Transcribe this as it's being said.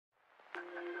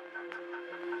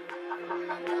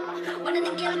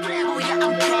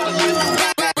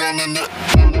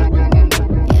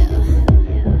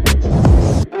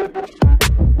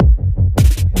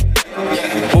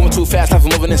Too fast, life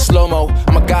moving in slow-mo.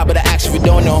 I'm a god, but I actually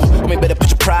don't know. I mean, better put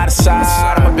your pride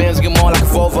aside. I'm a Benz, get more like a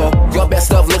Volvo. Your best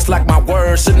stuff looks like my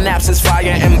words. Synapses, fire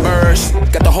and burst.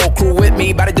 Got the whole crew with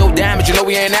me, about to do damage. You know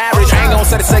we ain't average. I ain't gonna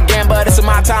say this again, but it's in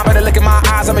my time. Better look in my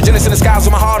eyes. I'm a genius in the skies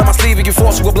with my heart on my sleeve. You can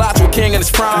force you a block to a king in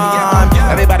his prime.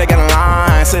 Everybody got a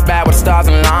line. Sit back with the stars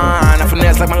in line. I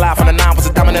finesse like my life on the 9 was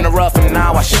a diamond in the rough, and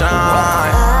now I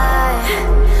shine.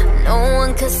 No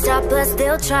one could stop us,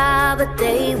 they'll try, but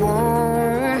they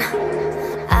won't.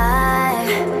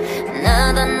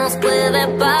 Nada nos puede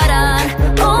parar.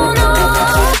 Oh no,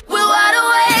 we're wide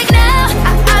awake now.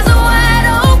 Our eyes are wide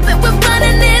open. We're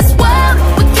running this world.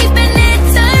 We're keeping it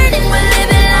turning. We're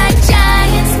living like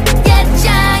giants. Yeah,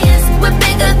 giants. We're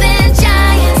bigger than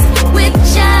giants. We're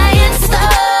giants.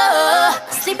 Oh,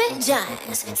 sleeping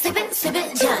giants. Sleeping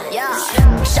giants.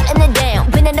 Yeah. Shutting it down.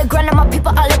 Been in the ground and my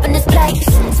people all up in this place.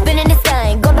 Spinning this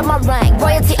thing. Go to my rank.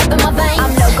 Royalty up in my veins.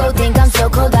 I'm no gold, think I'm so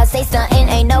cold. I say something,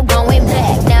 ain't no going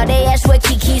back. Now they ask where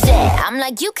Keke's at. I'm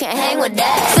like, you can't hang with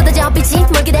that. 쏟아져 빛이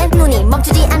멀게 된 눈이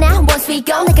멈추지 않아. Once we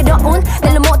go, 내게 더운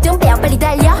날로 모든 뼈 빨리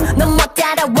달려. 넌 못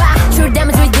따라와. True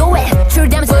damage we do it. True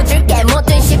damage 보여줄게.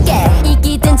 뭐든 쉽게.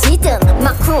 이기든 지든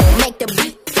my crew make the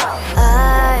beat.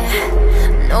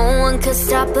 No one could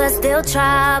stop us. They'll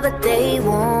try, but they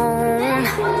won't.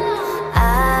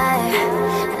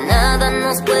 Nada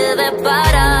nos puede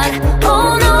parar.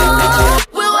 Oh no.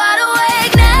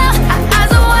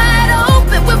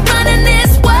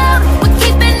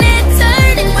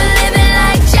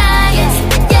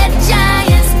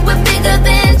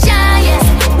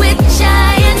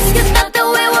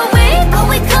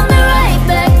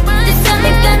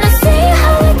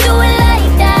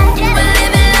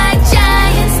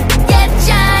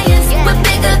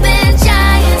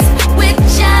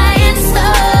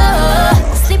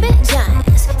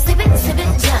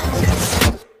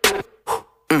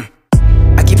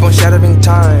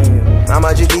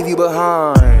 I'ma just leave you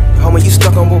behind. Homie, you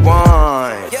stuck on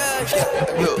rewind.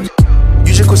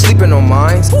 You just quit sleeping on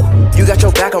mine. You got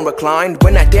your back on recline.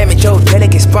 When I damage your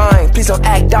delicate spine, please don't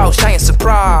act out, shy and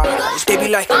surprise. They be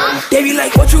like,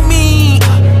 what you mean?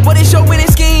 What is your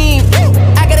winning scheme?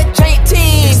 I got a giant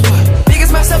team.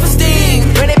 Biggest my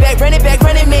self-esteem. Run it back, man.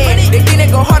 They think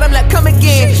they go hard, I'm like, come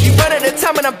again. You run out of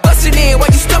time and I'm busting in. While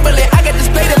you stumbling, I got this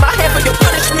blade in my hand for your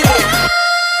punishment.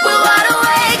 We're wide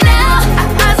awake now.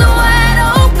 Our eyes are wide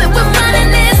open. We're running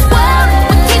this world.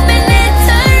 We're keeping it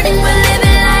turning. We're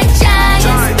living like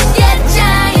giants. Yeah,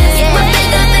 giants. We're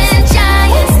bigger than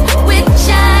giants. We're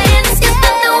giants. It's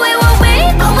not the way we're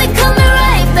waiting, but we're coming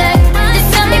right back. This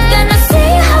time you're gonna see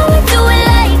how we do it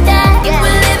like that.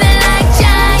 We're living like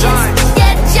giants.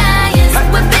 Yeah, giants.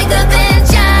 We're bigger than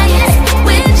giants.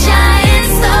 We're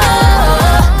giants.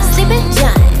 Oh, sleeping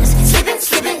giants.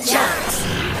 Sleeping giants.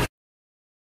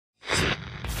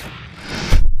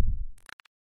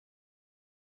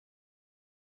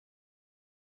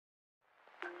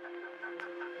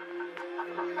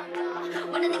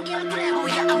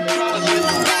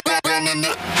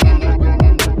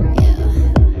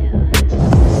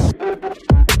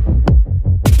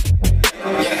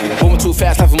 Moving too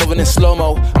fast, life moving in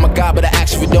slow-mo. I'm a god, but I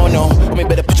actually don't know. I mean,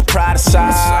 better put your pride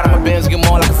aside. I'm a Benz, get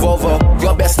more like a Volvo.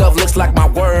 Your best stuff looks like my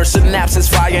words. Synapses,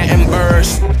 fire and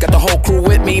burst. Got the whole crew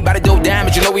with me, about to do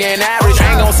damage. You know we ain't average.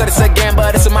 I ain't gonna say this again,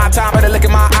 but it's in my time. Better look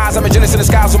in my eyes. I'm a genius in the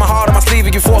skies with my heart on my sleeve.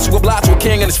 You can force you a block to a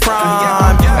king in his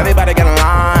prime. Everybody got a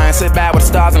line. Sit back with the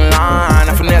stars in line.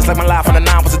 I finesse like my life on the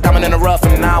 9 was a diamond in the rough,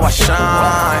 and now I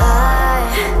shine.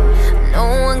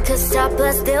 No one could stop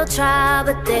us, they'll try,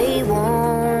 but they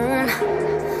won't.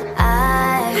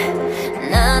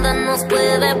 Nada nos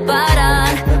puede parar.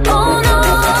 Oh no,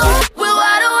 we're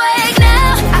wide awake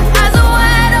now. Our eyes are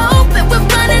wide open. We're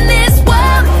running this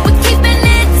world. We're keeping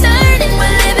it turning.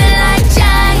 We're living like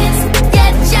giants.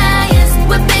 Yeah, giants.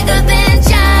 We're bigger than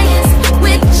giants.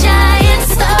 We're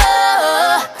giants.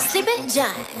 Oh, sleeping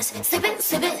giants. Sleeping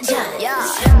giants.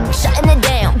 Yeah. Shutting it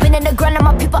down. Been in the ground and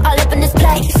my people all up in this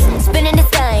place. Spinning this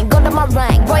thing. Go to my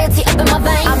rank. Royalty up in my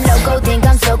veins. I'm no gold, think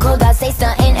I'm so cold. I say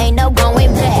something, ain't no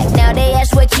going back. Now they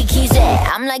ask where Keke's at.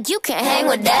 I'm like, you can't hang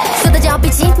with that. 쏟아져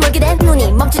빛이 멀게 된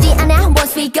눈이 멈추지 않아.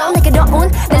 Once we go, 내게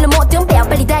더운 날로 모든 뼈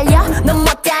빨리 달려. 넌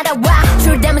못 따라와.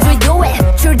 True damage we do it.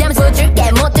 True damage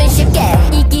보여줄게. 뭐든 쉽게.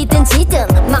 이기든 지든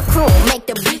my crew make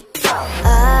the beat.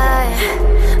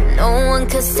 No one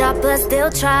could stop us.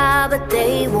 They'll try, but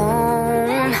they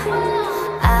won't.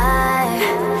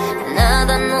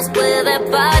 Nada nos puede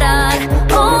parar.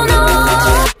 Oh no,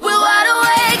 we're wide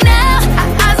awake now.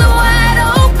 Our eyes are wide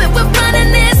open.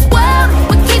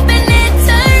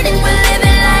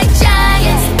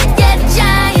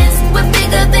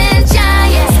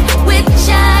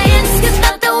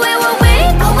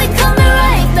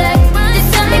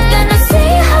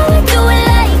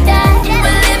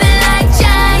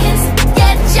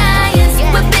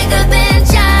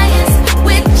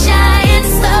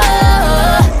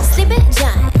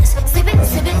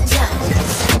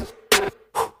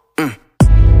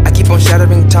 on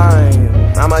shattering time.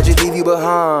 I might just leave you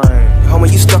behind.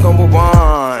 Homie, you stuck on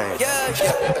rewind.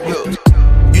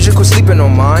 You just quit sleeping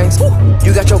on mine.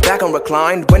 You got your back on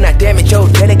recline. When I damage your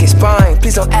delicate spine,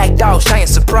 please don't act out, shy and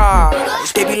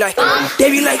surprise. They be like,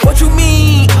 what you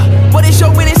mean? What is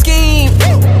your winning scheme?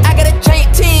 I got a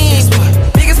giant team,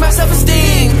 big as my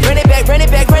self-esteem. Run it back, man.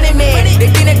 They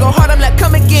think they go hard, I'm like,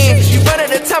 come again. You run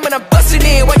out of time and I'm busting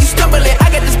in. While you stumbling,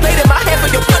 I got this blade in my hand for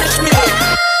your punishment.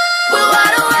 We're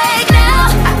wide awake now,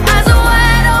 our eyes are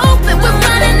wide open. We're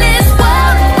running this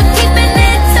world, we're keeping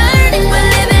it turning. We're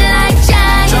living like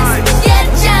giants, yeah,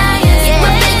 giants.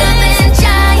 We're bigger than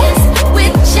giants,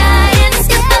 we're giants.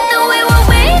 It's not the way we're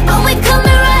waiting, but we're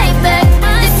coming right back.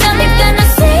 This time you're gonna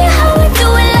see how we do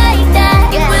it like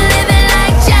that. We're living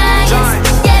like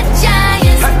giants, yeah,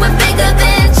 giants. We're bigger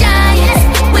than giants,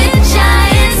 we're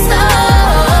giants.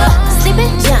 Oh,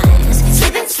 sleeping giants,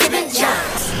 sleeping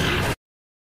giants.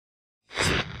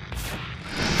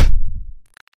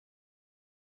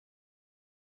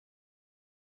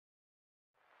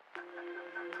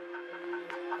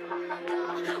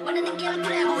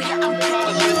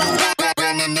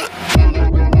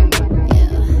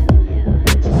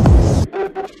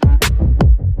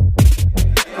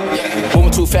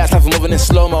 Moving too fast, life is moving in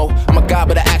slow-mo. I'm a god,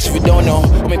 but I actually don't know.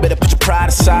 Homie, better put your pride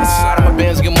aside. I'm a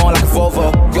Benz, get more like a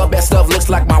Volvo. Your best stuff looks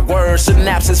like my words.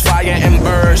 Synapses, fire and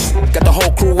burst. Got the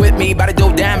whole crew with me, about to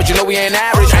do damage. You know we ain't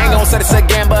average. I ain't gon' say this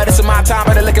again, but it's in my time.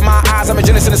 Better look in my eyes. I'm a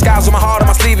genius in the skies with my heart on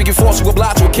my sleeve. You can force you a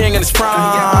block to a king in his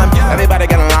prime. Everybody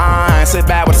got a line. Sit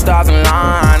back with the stars in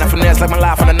line. I finesse like my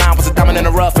life on the 9 was a diamond in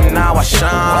the rough, and now I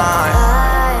shine.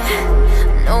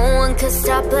 No one could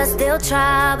stop us, they'll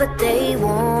try, but they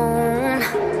won't.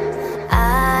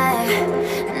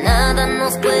 Nada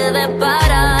nos puede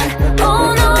parar.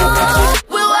 Oh no,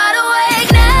 we're wide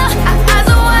awake now, our eyes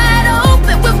are wide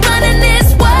open. We're running this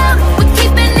world, we're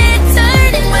keeping it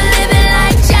turning. We're living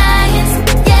like giants,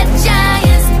 yeah,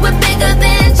 giants. We're bigger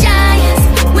than giants,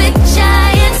 we're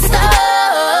giants.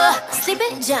 Oh,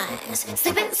 sleeping giants,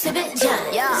 sleeping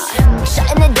giants. Yeah,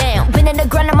 shutting it down, been in the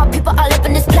grind, and my people all up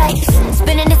in this place.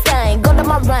 Spinning this thing, go to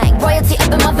my rank, royalty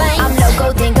up in my veins. I'm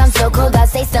loco, think I'm so cold, I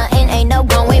say something, ain't no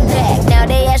going back. Now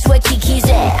they ask where Keke's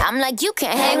at, I'm like, you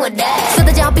can't hang with that.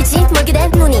 쏟아져 빛이 멀게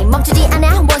된 눈이 멈추지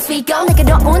않아. Once we go, 내게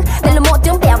넣은 날로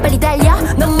모든 뼈 빨리 달려.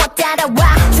 넌 못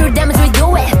따라와. True damage we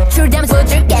do it, true damage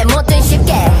보여줄게. 뭐든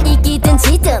쉽게 이기든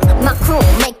지든 my crew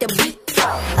make the beat.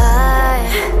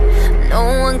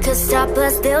 No one could stop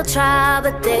us, they'll try,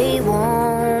 but they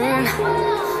won't.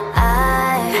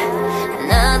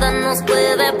 Nada nos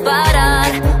puede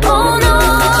parar. Oh no,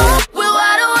 we're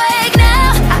wide awake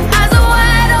now, our eyes are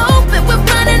wide open. We're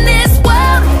running this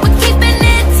world, we're keeping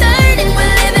it turning.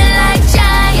 We're living like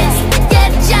giants, yeah,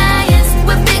 giants.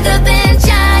 We're bigger than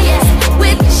giants,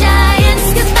 we're giants.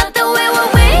 It's not the way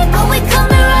we're waiting, but we're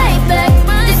coming right back.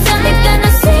 This time you're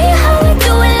gonna see how we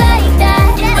do it like that.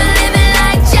 We're living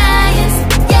like giants,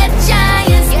 yeah,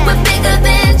 giants. We're bigger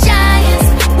than giants,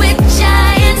 we're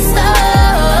giants.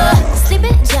 Oh,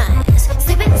 sleeping giants,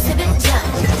 sleeping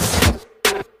giants.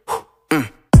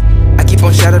 I keep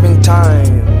on shattering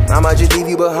time. I might just leave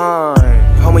you behind.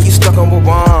 Homie, you stuck on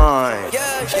rewind.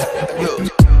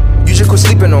 You just quit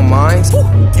sleeping on mine.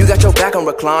 You got your back on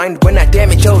recline. When I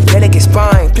damage your delicate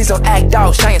spine, please don't act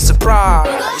out, shy and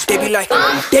surprise. They be like,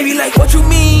 what you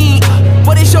mean?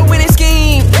 What is your winning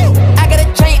scheme? I got a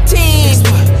giant team,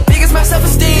 big as my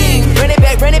self-esteem. Run it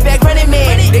back, man.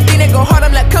 They think they go hard,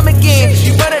 I'm like, come again.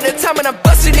 You run out of time and I'm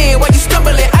busting in. While you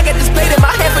stumbling, I got this blade in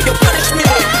my hand for your punishment.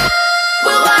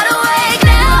 We're wide awake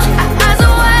now, our eyes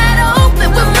are wide open.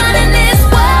 We're running this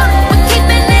world, we're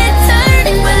keeping it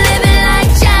turning. We're living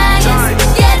like giants,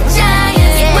 yeah,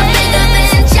 giants. We're bigger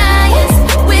than giants,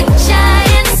 we're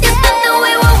giants. It's not the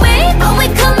way we're waiting, but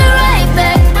we're coming right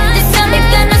back. This time you're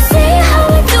gonna see how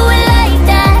we do it like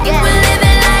that. We're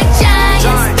living like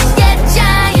giants, yeah,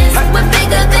 giants. We're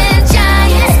bigger than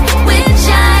giants, we're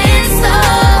giants.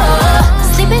 Oh,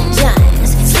 sleeping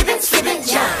giants, sleeping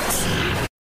giants.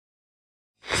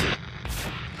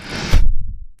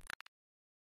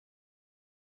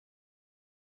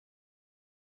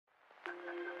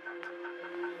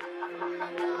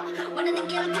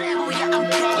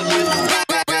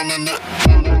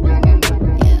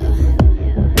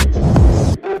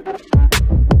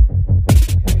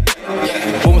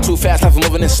 Moving too fast, life is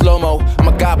moving in slow-mo. I'm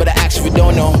a god, but I actually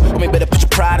don't know. Homie, better put your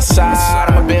pride aside.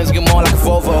 I'm a Benz, get more like a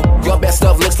Volvo. Your best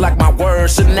stuff looks like my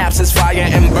words. Synapses, fire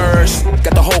and burst.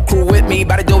 Got the whole crew with me,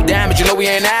 about to do damage. You know we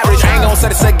ain't average. I ain't gon' say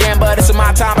this again, but it's in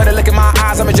my time. Better look in my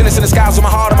eyes. I'm a genius in the skies with my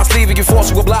heart on my sleeve. You can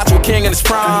force you a block to a king in his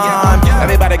prime.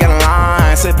 Everybody got a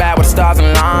line. Sit back with the stars in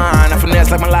line. I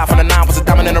finesse like my life on the 9 was a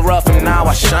diamond in in the rough and now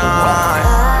I shine.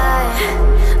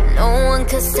 No one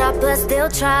could stop us, they'll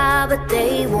try but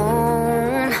they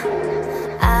won't.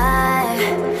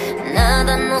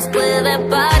 Nada nos puede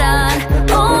parar.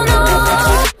 Oh no,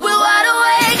 we're wide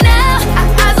awake now.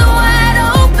 Our eyes are wide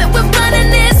open, we're running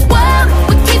this world.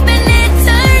 We're keeping it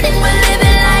turning, we're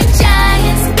living like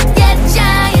giants. Yeah,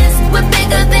 giants, we're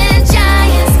bigger than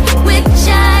giants. We're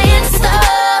giants,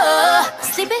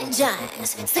 sleeping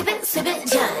giants, sleeping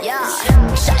giants. Yeah,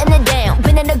 shutting it down,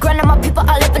 been in the ground and my people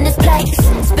all up in this place.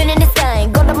 Spinning this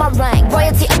thing, go to my rank,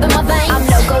 royalty up in my veins. I'm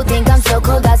no gold, think I'm so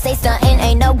cold, I say something,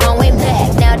 ain't no going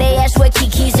back. Now they ask where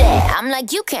Keke's at, I'm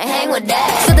like you can't hang with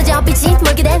that. 쏟아져 빛이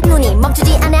멀게 된 눈이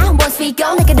멈추지 않아. Once we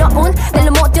go, 내게 넣은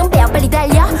날로 모든 배 빨리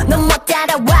달려. 넌 못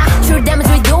따라와. True damage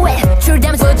we do it, true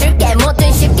damage 보여줄게.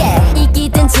 뭐든 쉽게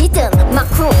이기든 지든 my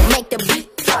crew make the beat.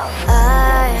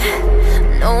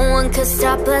 No one could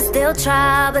stop us, they'll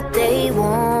try but they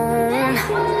won't.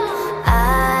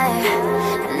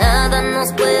 Nada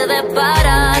nos puede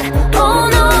parar. Oh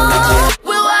no,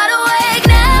 we're wide awake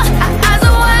now. Our eyes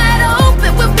are wide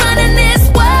open, we're running this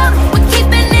world. We're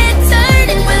keeping it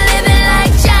turning, we're living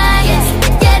like giants.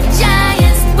 Yeah,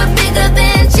 giants, we're bigger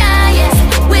than giants.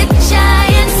 We're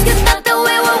giants, cause not the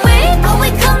way we're weak, but we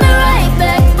coming right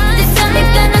back. This time you're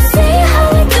gonna see how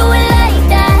we do it like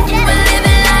that. We're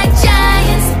living like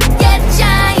giants. Yeah,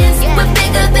 giants, we're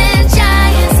bigger than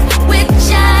giants. We're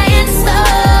giants,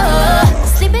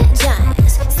 sleeping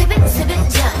giants, sleeping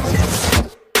giants.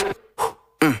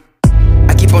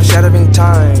 I keep on shattering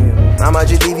time, I might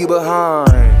just leave you behind.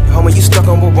 Homie, you stuck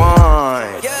on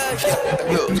rewind.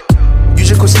 You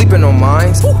just quit sleeping on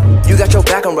mine. You got your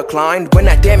back on reclined. When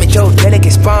I damage your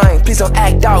delicate spine, please don't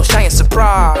act out, shy and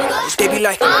surprised. They be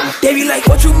like,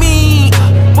 what you mean?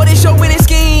 What is your winning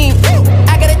scheme?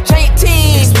 I got a giant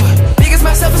team, big as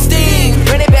my self-esteem.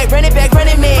 Run it back, man.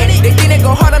 They think they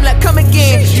go hard, I'm like, come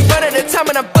again. You run at a time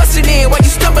and I'm busting in. While you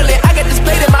stumbling, I got this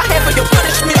blade in my hand for your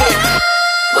punishment.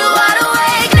 We're wide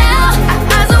awake now.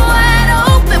 Our eyes are wide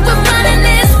open, we're running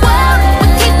this world.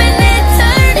 We're keeping it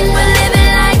turning, we're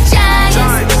living like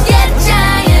giants. Yeah,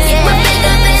 giants, we're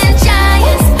bigger than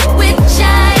giants. We're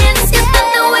giants, it's not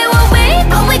the way we're weak,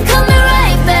 but we coming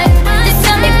right back. This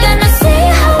time you're gonna see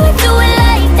how we do it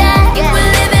like that.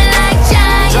 We're living like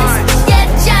giants. Yeah,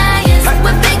 giants,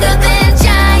 we're bigger than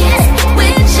giants.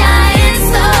 We're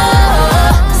giants,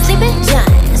 sleeping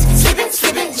giants, sleeping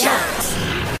giants.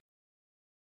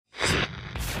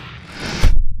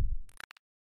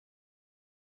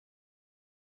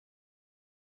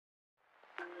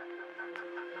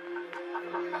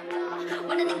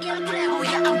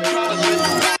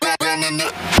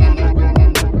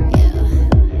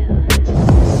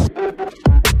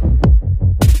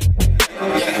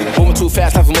 Moving too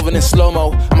fast, life is moving in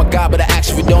slow-mo. I'm a god, but I act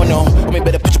if you don't know. Homie,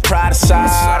 better put your pride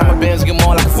aside. I'm a Benz, get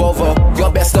more like a Volvo.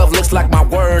 Your best stuff looks like my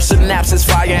words. Synapses,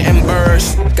 fire and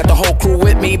burst. Got the whole crew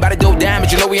with me, about to do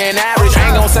damage. You know we ain't average. I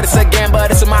ain't gonna say this again,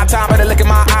 but it's in my time. Better look in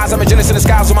my eyes. I'm a genius in the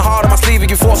skies with my heart on my sleeve. You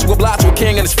can force you a block to a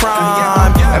king in his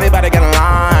prime. Everybody got a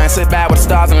line. Sit back with the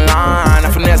stars in line. I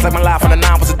finesse like my life on the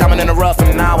 9 was a diamond in the rough,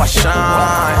 and now I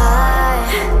shine.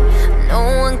 No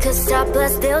one could stop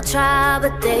us, they'll try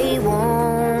but they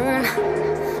won't.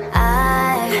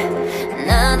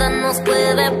 Nada nos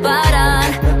puede parar.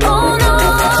 Oh no,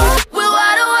 we're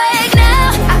wide awake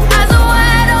now. Our eyes are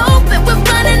wide open, we're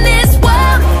running this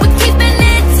world. We're keeping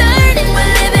it turning,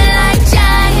 we're living like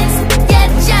giants. Yeah,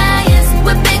 giants,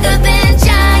 we're bigger than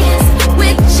giants.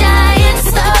 We're giants,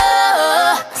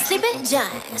 sleeping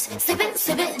giants, sleeping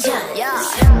giants.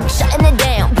 Yeah, shutting it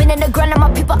down, been in the ground and my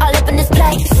people all up in this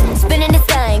place. Spinning this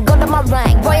thing, go to my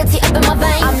rank, royalty up in my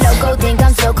veins. I'm no gold, think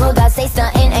I'm so cold, I say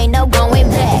something, ain't no going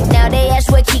back. Now they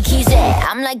ask where Keke's at,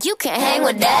 I'm like you can't hang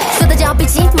with that. 쏟아져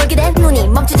빛이 멀게 된 눈이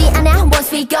멈추지 않아.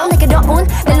 Once we go, 내게 넣은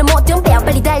날로 모든 배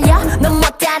빨리 달려. 넌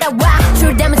못 따라와.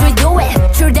 True damage we do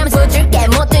it, true damage 보여줄게.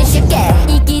 뭐든 쉽게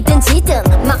이기든 지든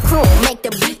my crew make the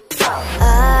beat.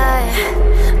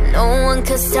 No one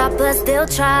could stop us, they'll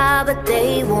try but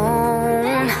they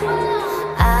won't.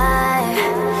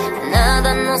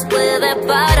 Nada nos puede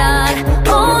parar.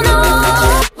 Oh no,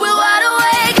 we're wide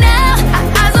awake now.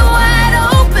 Our eyes are wide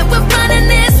open, we're running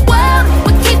this world.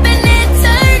 We're keeping it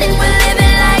turning, we're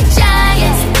living like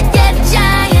giants. Yeah,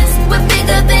 giants, we're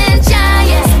bigger than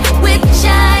giants. We're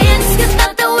giants, cause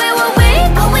not the way we're weak,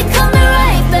 but we coming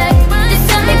right back. This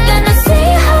time you're gonna see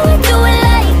how we do it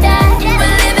like that.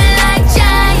 We're living like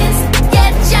giants.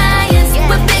 Yeah, giants,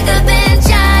 we're bigger than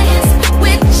giants.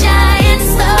 We're giants,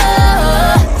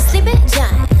 sleeping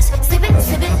giants, sleeping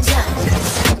giants.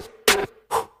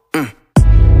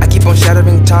 I keep on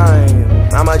shattering time,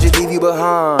 I might just leave you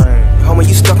behind. Homie,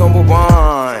 you stuck on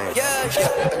rewind.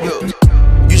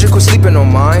 You should quit sleeping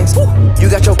on mines. You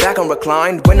got your back on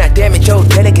reclined. When I damage your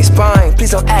delicate spine,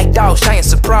 please don't act out, shy and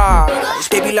surprise.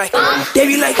 They be like,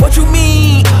 what you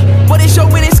mean? What is your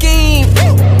winning scheme?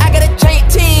 I got a giant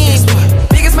team,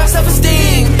 big as my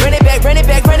self-esteem. Run it back,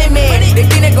 running man. They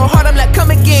think they go hard, I'm like,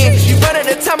 come again. You run at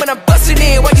a time and I'm busting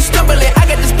in. While you stumbling, I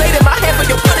got this blade in my hand for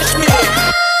your punishment.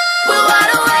 We're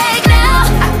wide awake now,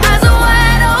 our eyes are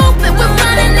wide open. We're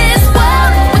running this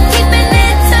world, we're keeping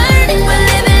it turning. We're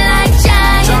living like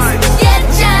giants, yeah,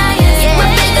 giants.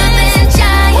 We're bigger than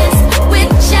giants, we're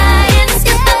giants.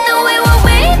 You thought that we were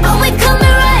weak, but we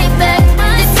coming right back.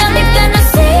 This time you're gonna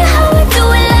see how we do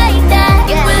it like that.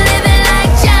 We're living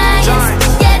like giants,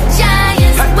 yeah,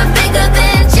 giants. We're bigger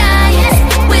than giants,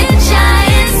 we're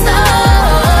giants.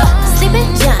 Oh,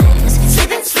 sleeping giants,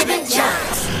 sleeping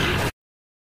giants.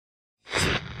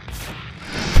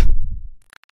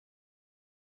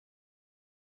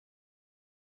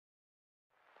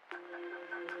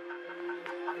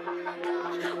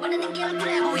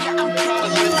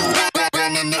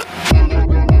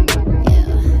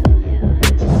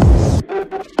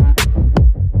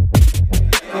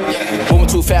 Moving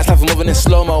too fast, life is moving in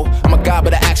slow-mo. I'm a god,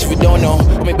 but I actually don't know.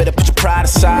 I mean, better put your pride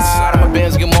aside. I'm a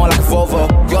Benz, get more like a Volvo.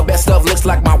 Your best stuff looks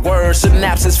like my words.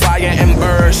 Synapses, fire, and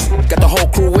burst. Got the whole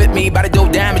crew with me, about to do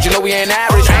damage. You know we ain't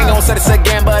average. I ain't gonna say this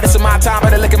again, but it's in my time.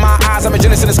 Better look in my eyes. I'm a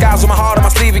genius in the skies with my heart on my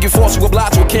sleeve. And you force you a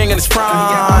block to a king in his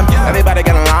prime. Everybody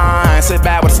got a line. Sit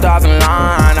back with the stars in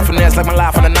line. I finesse like my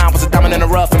life on the 9 was a diamond in the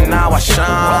rough, and now I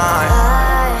shine.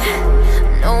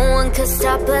 No one could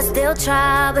stop us, they'll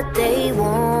try, but they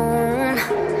won't.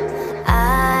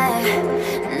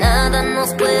 Nada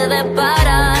nos puede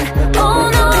parar. Oh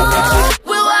no,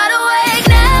 we're wide awake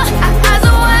now, our eyes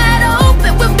are wide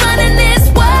open. We're running this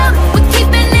world, we're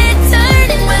keeping it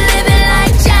turning. We're living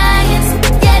like giants,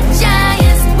 yeah,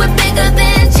 giants. We're bigger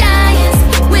than giants,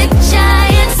 we're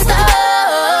giants.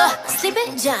 Oh,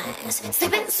 sleeping giants,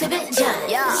 sleeping giants.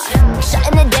 Yeah,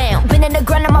 shutting it down, been in the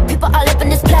grind, and my people all up in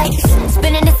this place.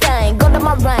 Spinning this thing, go to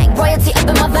my rank, royalty up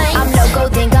in my veins. I'm loco,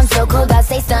 think I'm so cold, I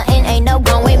say something, ain't no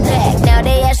going back. Now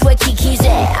they ask where Keke's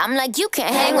at, I'm like, you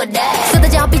can't hang with that.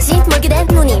 쏟아져 빛이 멀게 된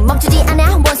눈이 멈추지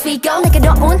않아. Once we go, 내게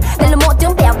더운 날로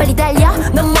모든 뼈 빨리 달려.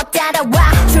 넌 못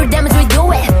따라와. True damage we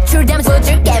do it, true damage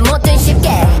보여줄게. 뭐든 쉽게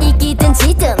이기든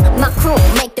지든 my crew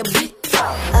make the beat.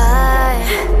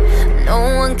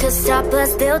 No one could stop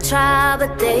us, they'll try,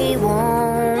 but they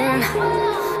won't.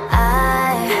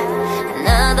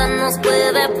 Nada nos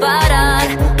puede parar.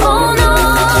 Oh no,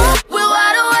 we're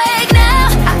wide awake now,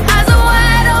 our eyes are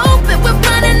wide open. We're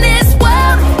running this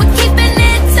world, we're keeping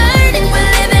it turning. We're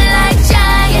living like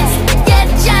giants, yeah,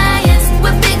 giants.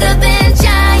 We're bigger than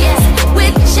giants,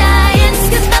 we're giants.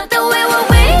 You thought that we were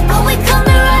weak, but we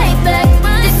coming right back.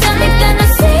 This time you're gonna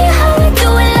see how we do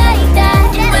it like that.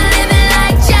 We're living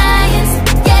like giants,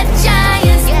 yeah,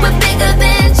 giants. We're bigger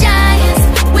than giants,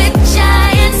 we're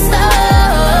giants.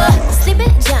 Oh,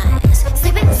 sleeping giants,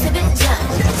 sleeping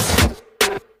giants.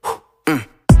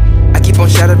 I keep on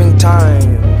shattering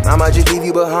time. I might just leave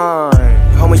you behind.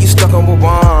 Homie, you stuck on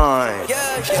rewind.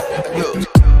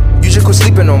 You should quit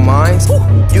sleeping on mines.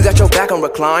 You got your back on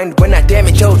reclined. When I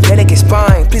damage your delicate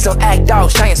spine, please don't act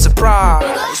out, shy and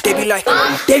surprise. They be like,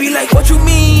 what you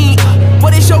mean?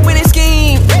 What is your winning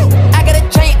scheme? I got a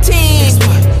giant team,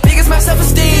 big as my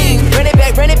self-esteem. Run it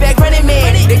back, running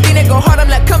man. They think they go hard, I'm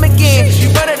like, come again. You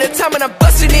run at a time and I'm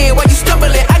busting in. While you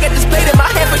stumbling, I got this blade in my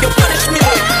hand for your punishment.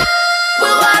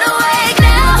 We're wide awake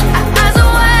now, our eyes are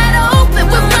wide open.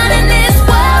 We're running this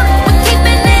world, we're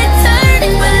keeping it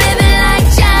turning. We're living like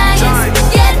giants,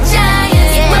 yeah,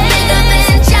 giants. We're bigger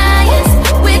than giants,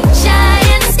 we're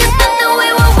giants. You thought that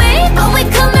we were weak, but we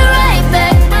coming right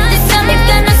back. This time you're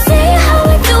gonna see how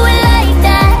we do it like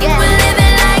that. We're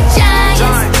living like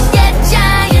giants, yeah,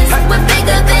 giants. We're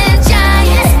bigger than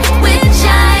giants, we're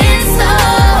giants.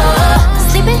 Oh,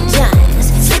 sleeping giants,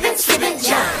 sleeping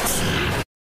giants.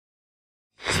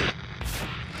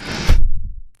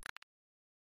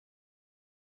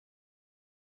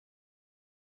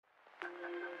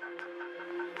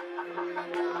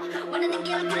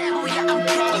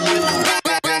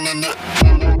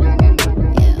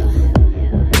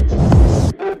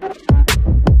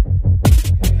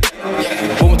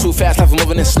 Moving too fast, life is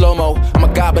moving in slow-mo. I'm a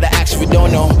god, but I actually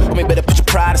don't know. I mean, better put your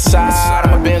pride aside.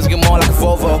 I'm a Benz, get more like a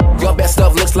Volvo. Your best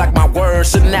stuff looks like my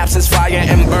words. Synapses, fire,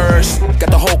 and burst.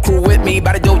 Got the whole crew with me,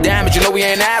 about to do damage. You know we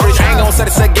ain't average. I ain't gonna say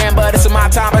this again, but it's in my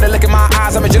time. Better look in my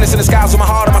eyes. I'm a genius in the skies with my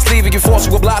heart on my sleeve. And you force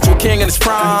you a block to a king in his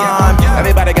prime.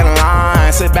 Everybody got a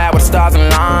line. Sit back with the stars in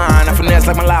line. I finesse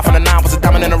like my life on the 9 was a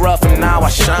diamond in the rough, and now I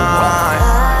shine.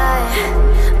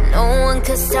 No one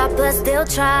could stop us, they'll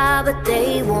try, but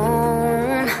they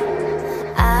won't.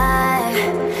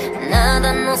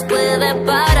 Nada nos puede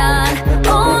parar.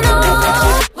 Oh no,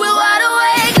 we're wide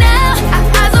awake now.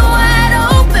 Our eyes are wide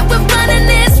open. We're running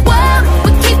this world.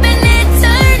 We're keeping it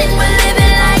turning. We're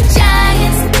living like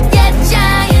giants. Yeah,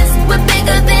 giants. We're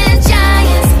bigger than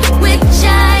giants. We're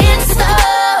giants.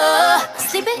 Oh,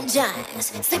 sleeping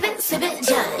giants. Sleeping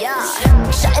giants.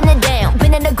 Yeah. Shutting it down.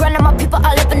 Been in the grind and my people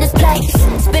all up in this place.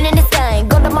 Spinning this thing.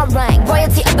 Go to my rank.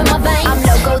 Royalty up in my veins. I'm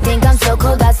loco, think I'm so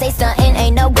cold. I say something,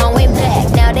 ain't no going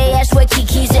back. Now they ask where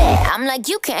Keke's at. I'm like,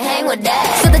 you can't hang with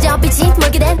that. 쏟아져 빛이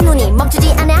멀게 된 눈이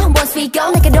멈추지 않아. Once we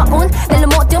go, 내게 더운 날로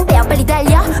모든 배 빨리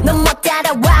달려. 넌 못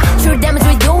따라와. True damage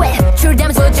we do it. True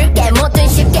damage 보여줄게. 뭐든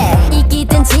쉽게.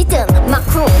 이기든 지든 my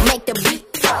crew make the beat.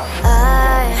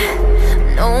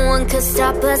 No one could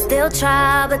stop us. They'll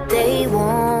try, but they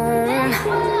won't.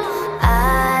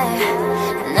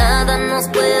 Nada nos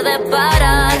puede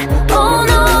parar. Oh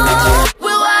no,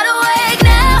 we're wide awake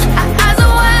now. Our eyes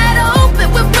are wide open.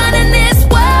 We're running this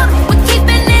world. We're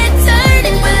keeping it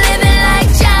turning. We're living like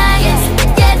giants.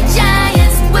 Yeah,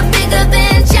 giants. We're bigger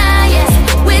than giants.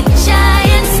 We're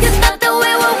giants. It's not the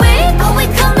way we're weak, but we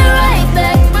coming right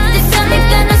back. This time you're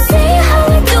gonna see how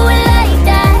we do it like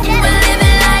that. We're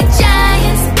living like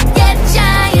giants. Yeah,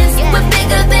 giants. We're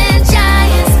bigger than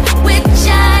giants. We're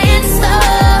giants.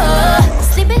 Oh,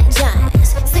 sleeping giants.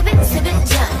 Sleeping giants.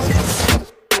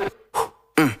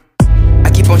 I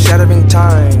keep on shattering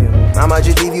time. I might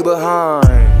just leave you behind.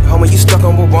 Homie, you stuck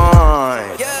on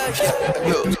rewind.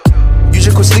 You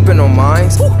just quit sleeping on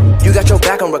mines. You got your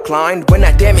back on reclined. When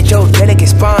I damage your delicate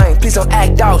spine, please don't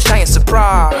act out, shy and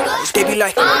surprised. They be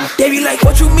like,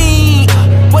 what you mean?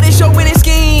 What is your winning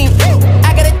scheme?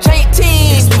 I got a giant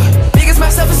team. Biggest my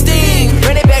self-esteem.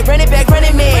 Run it back,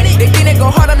 running man. They think they go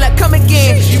hard, I'm like, come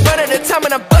again. You run out of time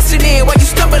and I'm busting in. While you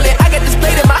stumbling, I got this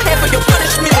blade in my hand for your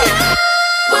punishment.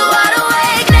 We're wide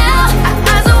awake now.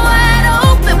 Our eyes are wide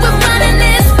open. We're running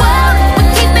this world.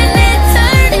 We're keeping it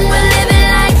turning. We're living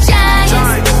like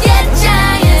giants. Yeah,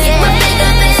 giants. We're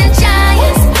bigger than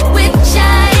giants. We're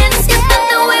giants. It's not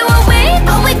the way we're weak,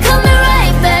 but we coming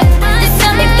right back. This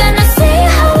time you're gonna see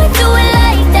how we do it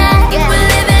like that. We're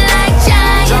living like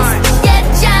giants. Yeah,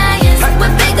 giants.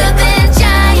 We're bigger than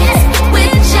giants.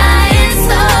 We're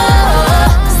giants. Oh,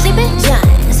 sleeping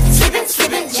giants.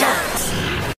 Sleeping giants.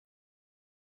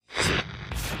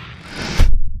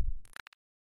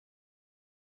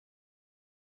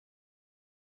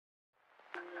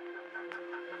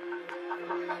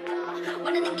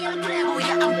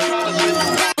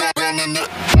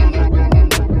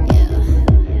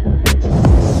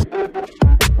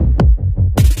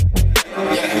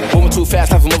 Moving too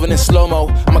fast, life is moving in slow-mo.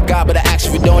 I'm a god, but I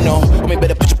actually don't know. I mean,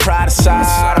 better put your pride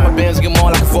aside. I'm a Benz, get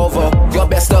more like a Volvo. Your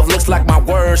best stuff looks like my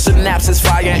words. Synapses,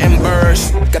 fire and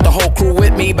burst. Got the whole crew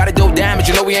with me, about to do damage.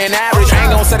 You know we ain't average. I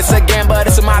ain't gonna say this again, but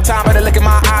it's in my time. Better look in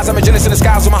my eyes. I'm a genius in the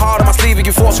skies with my heart on my sleeve. You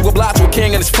can force you a block to a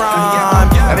king in his prime.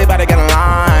 Everybody got a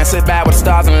line. Sit back with the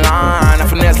stars in line. I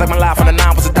finesse like my life on the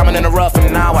 9 was a diamond in the rough,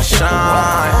 and now I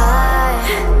shine.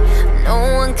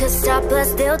 No one could stop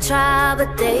us, they'll try,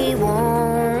 but they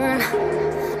won't.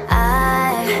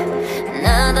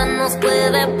 Nada nos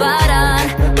puede parar.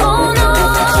 Oh no,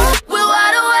 we're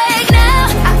wide awake now.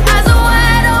 Our eyes are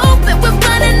wide open. We're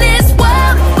running this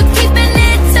world. We're keeping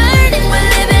it turning. We're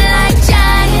living like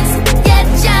giants. Yeah,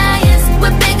 giants.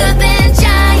 We're bigger than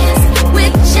giants.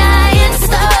 We're giants.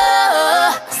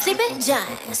 Oh, sleeping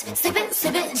giants. Sleeping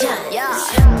giants. Yeah.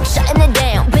 Shutting it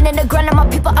down. Been in the grind and my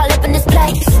people all up in this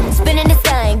place. Spinning this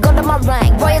thing. Go to my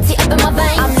rank. Royalty up in my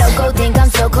veins. I'm loco, think I'm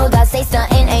so cold. I say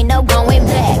something, ain't no going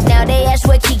back. Now they ask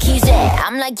where Keke's at.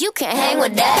 I'm like, you can't hang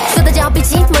with that. 쏟아져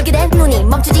빛이 멀게 된 눈이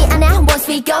멈추지 않아. Once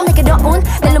we go, 내게 더운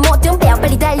날로 모든 배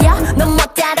빨리 달려. 넌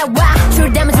못 따라와. True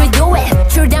damage we do it.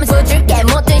 True damage 보여줄게.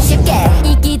 뭐든 쉽게.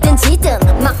 이기든 지든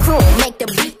my crew make the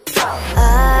beat.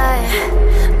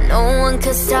 No one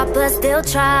could stop us. They'll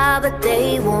try, but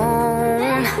they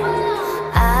won't.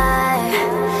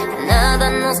 Nada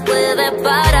nos puede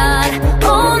parar.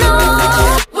 Oh no,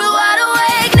 we're wide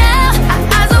awake now. Our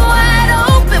eyes are wide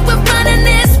open. We're running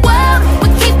this world.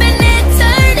 We're keeping it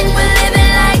turning. We're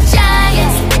living like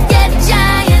giants. Yeah,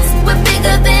 giants. We're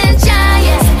bigger than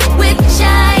giants. We're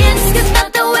giants. It's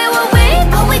not the way we're weak,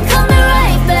 but we coming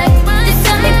right back. This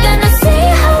time you're gonna see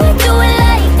how we do it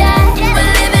like that.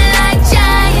 We're living like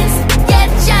giants. Yeah,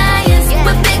 giants.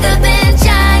 We're bigger than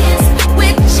giants.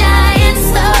 We're giants.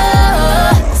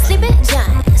 Oh, sleeping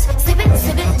giants. Sleeping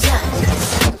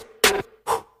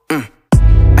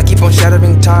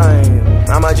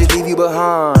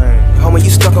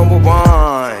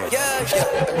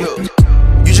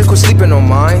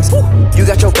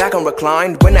on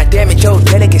recline. When I damage your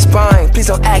delicate spine, please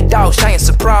don't act out, shy and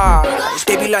surprised.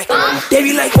 They be like,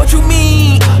 what you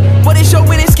mean? What is your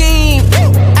winning scheme?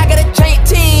 I got a giant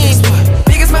team,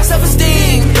 big as my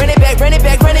self-esteem. Run it back, man.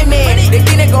 They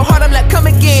think they go hard, I'm like, come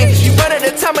again. You run at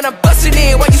a time and I'm busting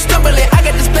in. While you stumbling, I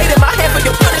got this blade in my hand for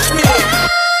your punishment.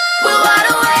 We're wide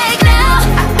awake now,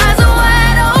 our eyes are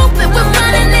wide open. We're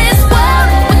running this world,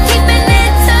 we're keeping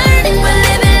it turning. We're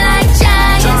living like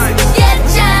giants, yeah,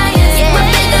 giants. We're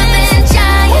bigger than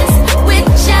giants, we're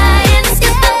giants.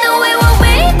 It's not the way we'll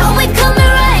wait, but we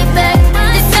coming right back.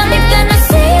 This time you're gonna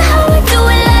see how we do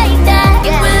it like that.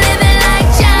 We're living like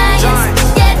giants,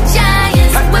 yeah,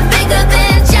 giants. We're bigger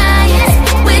than giants,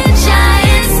 we're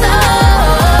giants.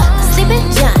 Oh, sleeping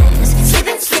giants,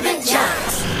 sleeping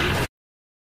giants.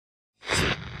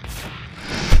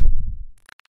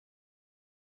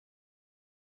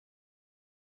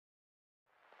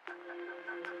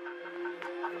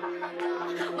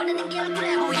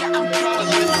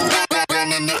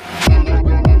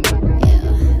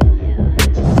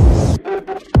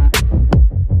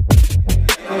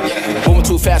 Moving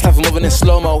too fast, life is moving in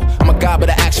slow-mo. I'm a god, but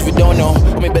I act if you don't know.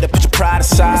 Homie, better put your pride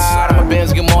aside. I'm a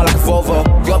Benz, get more like a Volvo.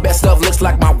 Your best stuff looks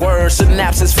like my words.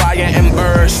 Synapses, fire and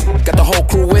burst. Got the whole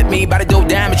crew with me, about to do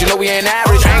damage. You know we ain't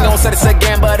average. I ain't gon' say this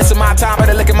again, but it's in my time.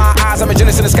 Better look in my eyes. I'm a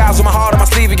genius in the skies with my heart on my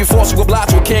sleeve. You force will block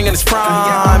to a king in his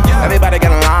prime. Everybody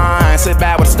got a line. Sit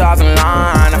back with the stars in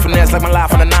line. I finesse like my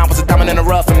life on the 9 was a diamond in the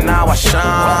rough, and now I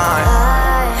shine.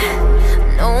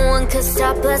 No one could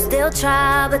stop us, they'll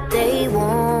try, but they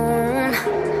won't.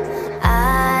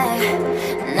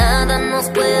 Nada nos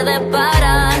puede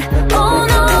parar. Oh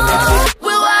no,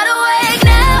 we're wide awake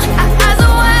now, our eyes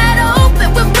are wide open.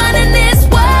 We're running this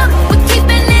world, we're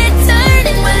keeping it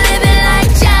turning. We're living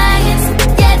like giants,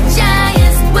 yeah,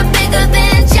 giants. We're bigger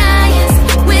than giants,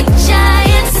 we're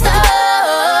giants.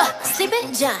 Oh,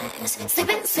 sleeping giants,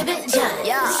 sleeping giants.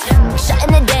 Yeah,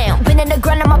 shutting it down, been in the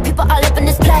grind, and my people all up in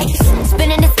this place.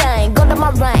 Spinning this thing, go to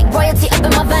my rank, royalty up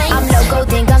in my veins. I'm no gold,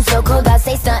 think I'm so cold, I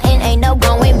say something, ain't no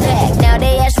going back. Now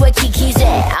they ask where Keke's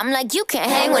at, I'm like, you can't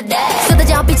hang with that.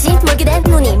 쏟아져 빛이 멀게 된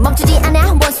눈이 멈추지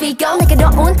않아. Once we go, 내게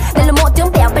넣은 날로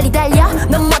모든 뼈 빨리 달려.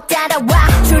 넌 못 따라와.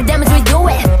 True damage we do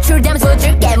it, true damage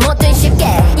보여줄게. 뭐든 쉽게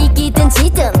이기든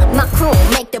지든 my crew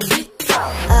make the beat.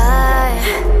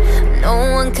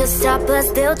 No one could stop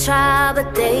us, they'll try,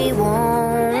 but they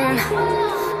won't.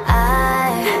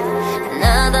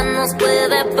 Nada nos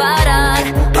puede parar.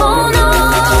 Oh no,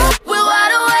 we're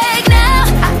wide awake now,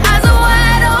 our eyes are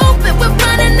wide open. We're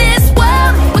running this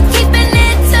world, we're keeping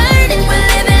it turning. We're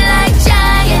living like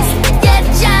giants, yeah,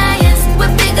 giants.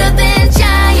 We're bigger than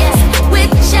giants,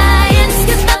 we're giants.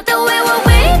 It's not the way we'll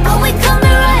wait, but we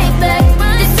coming right back.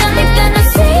 This time you're gonna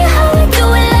see how we do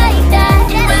it like that.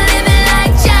 We're living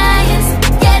like giants,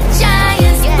 yeah,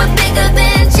 giants. We're bigger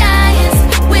than giants,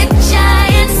 we're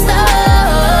giants.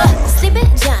 Oh, sleeping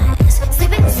giants,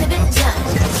 sleeping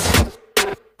giants.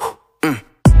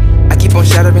 I keep on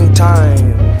shattering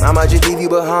time. I might just leave you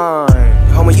behind.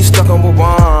 Homie, you stuck on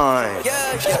rewind.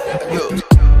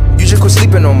 You just quit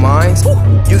sleeping on mines.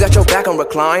 You got your back on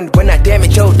reclined. When I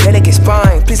damage your delicate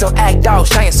spine, please don't act out,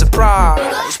 shy and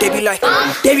surprised. They be like,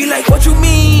 what you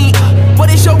mean? What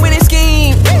is your winning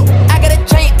scheme? I got a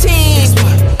giant team,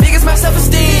 big as my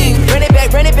self-esteem. Run it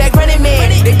back, man.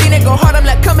 They think they go hard, I'm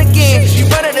like, come again. You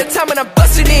run at a time and I'm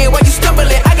busting in. While you stumbling,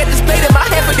 I got this blade in my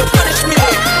hand for your punishment.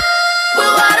 We're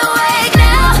wide awake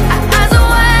now, our eyes are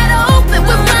wide open.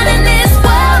 We're running this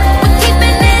world, we're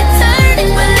keeping it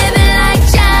turning. We're living like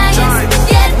giants,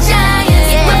 yeah,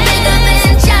 giants. We're bigger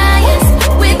than giants,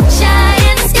 we're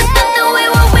giants. It's not the way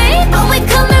we'll wait, but we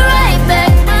coming right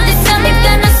back. This time you're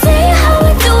gonna see how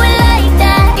we do it like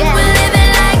that. We're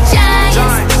living like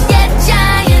giants, yeah,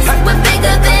 giants. We're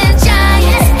bigger than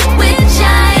giants, we're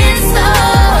giants.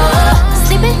 Oh,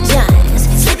 sleeping giants,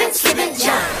 sleeping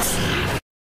giants.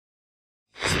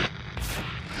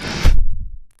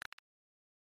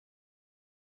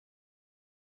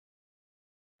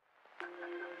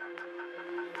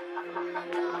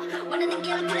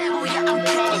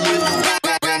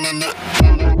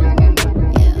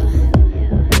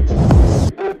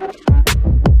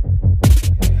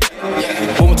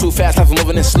 Moving too fast, life is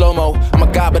moving in slow-mo. I'm a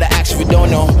god, but I act if you don't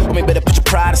know. Homie, better put your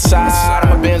pride aside.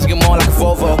 I'm a Benz, get more like a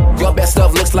Volvo. Your best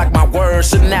stuff looks like my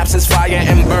words. Synapses, fire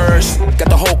and burst. Got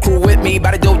the whole crew with me,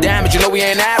 about to do damage. You know we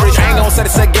ain't average. I ain't gon' say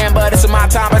this again, but it's in my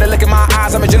time. Better look in my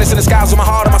eyes. I'm a genius in the skies with my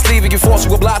heart on my sleeve. You force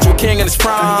will block to a king in his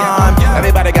prime.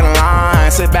 Everybody got a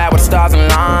line. Sit back with the stars in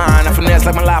line. I finesse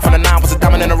like my life on the 9 was a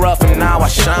diamond in the rough, and now I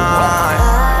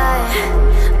shine.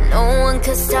 No one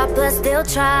could stop us, they'll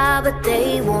try, but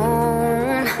they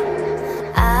won't.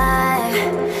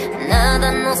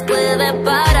 nada nos puede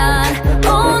parar.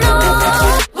 Oh no,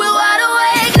 we're wide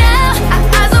awake now.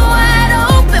 Our eyes are wide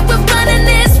open. We're running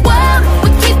this world.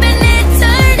 We're keeping it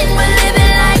turning. We're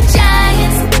living like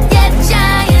giants. Yeah,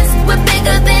 giants. We're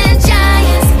bigger than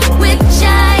giants. We're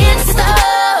giants.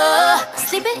 Oh,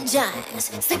 sleeping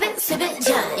giants. Sleeping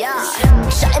giants. Yeah.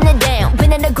 Shutting it down.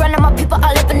 Been in the grind. All my people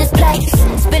all up in this place.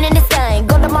 Spinning this thing.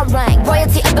 Go to my rank.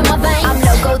 Royalty up in my veins. I'm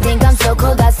loco. Think I'm so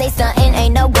cold. I say something.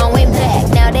 Ain't no going back.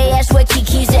 Now they ask where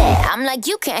Keke's at. I'm like,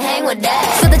 you can't hang with that.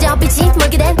 쏟아져 빛이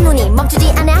멀게 된 눈이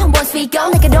멈추지 않아. Once we go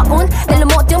내게 더운 날로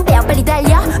모든 배워 빨리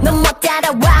달려. 넌 못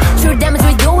따라와. True damage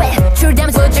we do it. True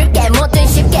damage 보여줄게. 뭐든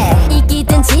쉽게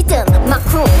이기든 지든 my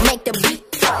crew make the beat.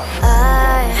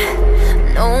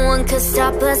 No one could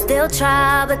stop us. They'll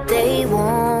try but they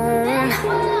won't.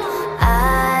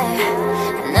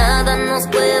 Nada nos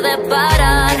puede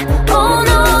parar. Oh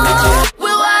no,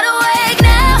 we're wide awake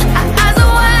now. Our eyes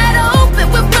are wide open.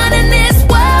 We're running this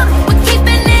world. We're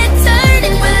keeping it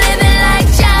turning. We're living like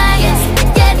giants.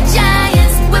 Yeah,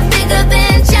 giants. We're bigger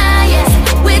than giants.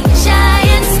 We're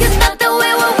giants. It's not the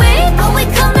way we're weak, but we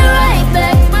coming right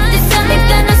back. This time you're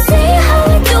gonna see how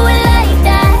we do it like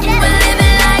that. We're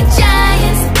living like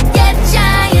giants. Yeah,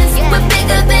 giants. We're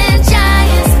bigger than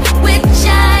giants. We're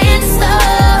giants.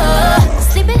 Oh,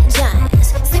 sleeping giants.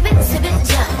 Sleeping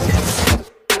giants.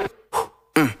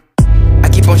 I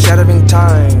keep on shattering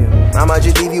time. I might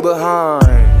just leave you behind.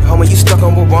 Homie, you stuck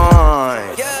on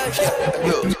rewind.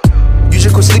 You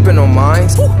just quit sleeping on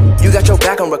mines. You got your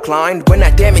back on reclined. When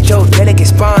I damage your delicate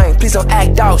spine, please don't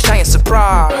act out, shy and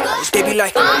surprised. They be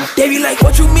like,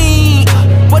 what you mean?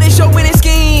 What is your winning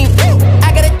scheme?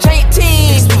 I got a giant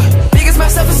team. Biggest my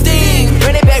self-esteem.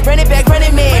 Run it back,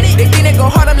 running man. They think they go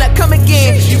hard, I'm like, come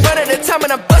again. You run at a time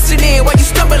and I'm busting in. While you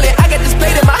stumbling, I got this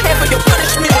blade in my hand for your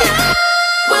punishment.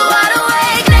 We're wide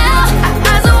awake now. Our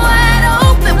eyes are wide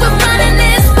open. We're running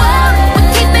this world.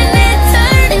 We're keeping it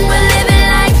turning. We're living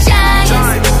like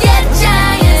giants. Yeah,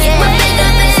 giants. We're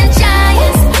bigger than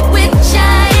giants. We're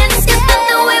giants. It's not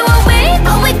the way we're weak,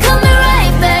 but we coming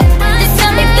right back. This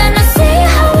time you're gonna see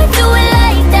how we do it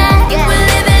like that. We're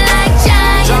living like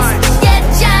giants. Yeah,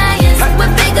 giants.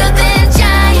 We're bigger than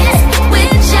giants.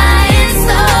 We're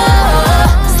giants. Oh,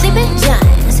 sleeping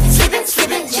giants. Sleeping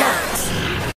giants.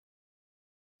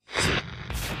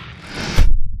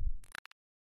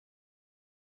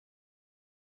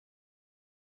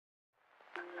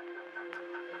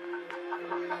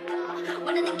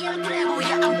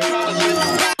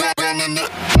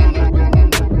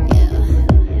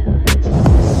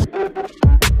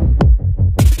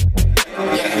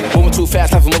 Moving too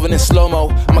fast, life moving in slow-mo.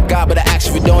 I'm a god, but I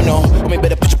actually don't know. Homie,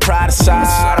 better put your pride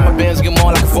aside. I'm a Benz, get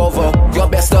more like a Volvo. Your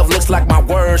best stuff looks like my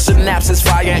words. Synapses,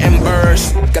 fire and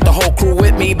burst. Got the whole crew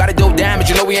with me, about to do damage.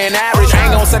 You know we ain't average. I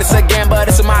ain't gonna say this again, but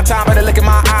it's in my time. Better look in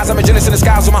my eyes. I'm a genius in the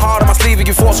skies with my heart on my sleeve.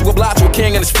 You force, you will block to a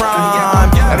king in his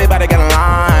prime. Everybody got a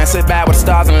line. Sit back with the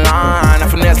stars in line. I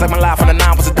finesse like my life on the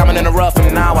 9 was a diamond in the rough,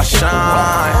 and now I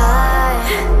shine.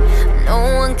 No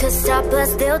one could stop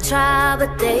us, they'll try,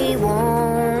 but they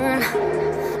won't.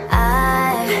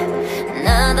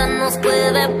 Nada nos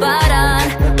puede parar.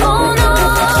 Oh no,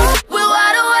 we're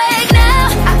wide awake now.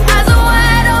 Our eyes are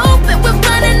wide open. We're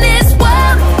running this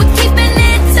world. We're keeping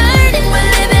it turning. We're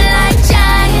living like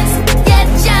giants. Yeah,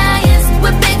 giants.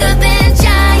 We're bigger than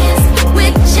giants.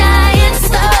 We're giants.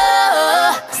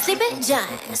 Oh, sleeping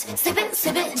giants. Sleeping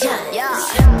giants.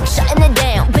 Yeah. Shutting it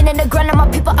down. Been in the grind. All my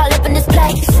people all up in this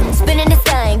place. Spinning this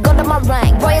thing. Go to my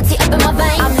rank. Royalty up in my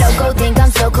veins. I'm loco. Think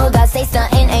I'm so cold. I say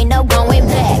something. Ain't no going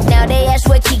back. Now they ask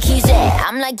where Keke's at.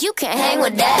 I'm like, you can't hang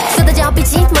with that. 쏟아져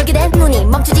빛이 멀게 된 눈이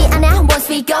멈추지 않아. Once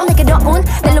we go 내게 더운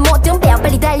날로 모든 배워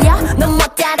빨리 달려. 넌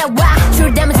못 따라와.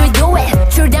 True damage we do it.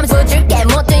 True damage 보여줄게.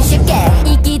 뭐든 쉽게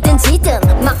이기든 지든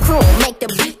my crew make the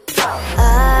beat.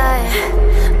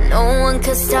 No one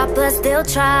could stop us. They'll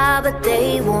try but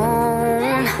they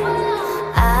won't.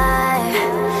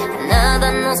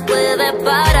 Nada nos puede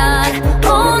parar.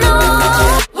 Oh no,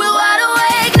 we're wide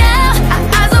awake now. Our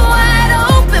eyes are wide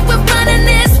open. We're running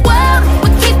this world.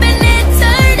 We're keeping it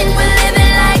turning. We're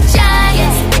living like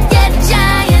giants. Yeah,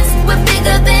 giants. We're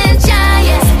bigger than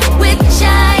giants. We're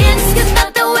giants. It's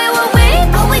not the way we're weak,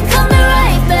 but we coming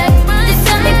right back. This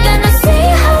time you're gonna see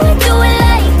how we do it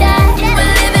like that.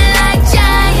 We're living like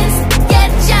giants. Yeah,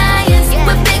 giants.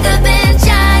 We're bigger than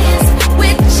giants.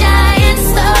 We're giants.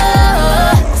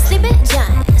 Oh, sleeping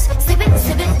giants. Sleeping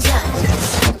giants.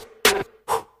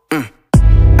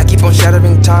 I keep on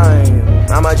shattering time.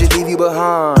 I might just leave you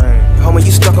behind. Homie,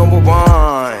 you stuck on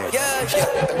rewind.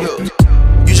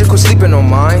 You just quit sleeping on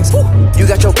mines. You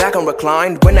got your back on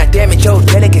reclined. When I damage your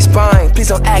delicate spine, please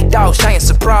don't act out, shy and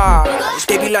surprised.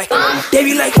 They be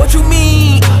be like, what you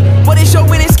mean? What is your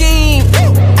winning scheme?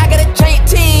 I got a giant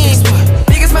team,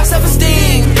 big as my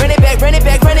self-esteem. Run it back, run it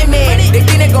back, run it, man. They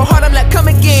think they go hard, I'm like, come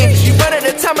again. You run at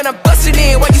a time and I'm busting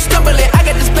in. While you stumbling, I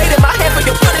got this blade in my hand for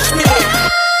your punishment.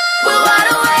 We're wide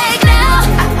awake now,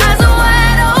 our eyes are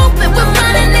wide open. We're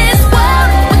running this world,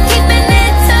 we're keeping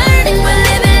it turning. We're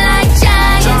living like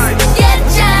giants, yeah,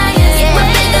 giants.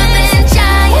 We're bigger than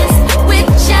giants, we're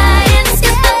giants.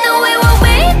 It's not the way we're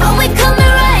weak, but we're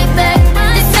coming right back.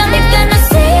 This time you're gonna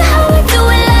see how we do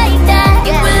it like that.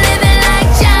 We're living like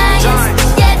giants,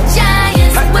 yeah,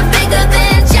 giants. We're bigger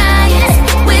than giants,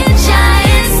 we're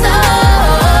giants. Oh,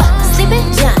 sleeping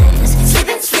giants,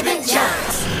 sleeping giants.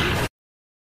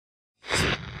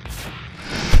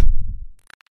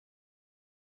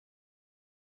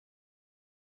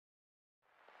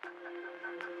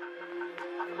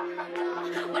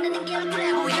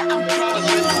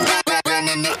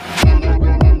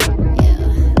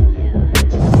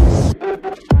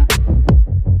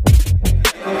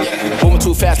 Moving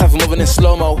too fast, life moving in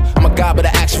slow-mo. I'm a god, but I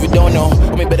actually don't know.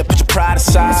 I mean, better put your pride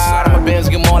aside. I'm a Benz,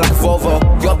 get more like a Volvo.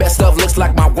 Your best stuff looks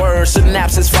like my words.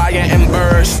 Synapses, fire and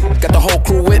burst. Got the whole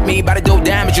crew with me, about to do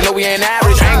damage. You know we ain't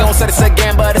average. I ain't gonna say this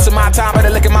again, but it's in my time. Better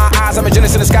look in my eyes. I'm a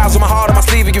genius in the skies with my heart on my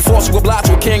sleeve. You can force you a block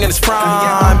to a king in his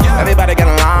prime. Everybody got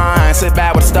a line. Sit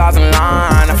back with the stars in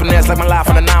line. I finesse like my life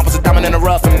on the 9 was a diamond in the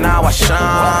rough, and now I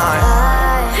shine.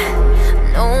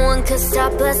 No one could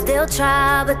stop us, they'll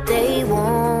try, but they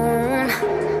won't.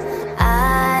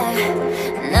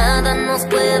 Nada nos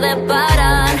puede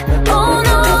parar. Oh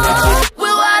no,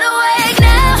 we're wide awake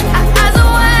now, our eyes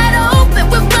are wide open.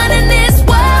 We're running this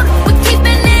world, we're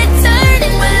keeping it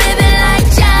turning. We're living like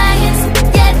giants,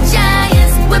 yeah,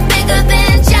 giants. We're bigger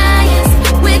than giants,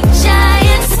 we're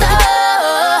giants.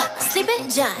 Oh, sleeping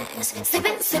giants,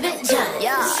 sleeping giants.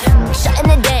 Yeah,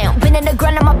 shutting it down, been in the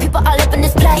grind, and my people all up in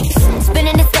this place.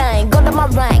 Spinning this thing, go to my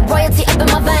rank, royalty up in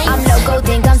my veins. I'm loco,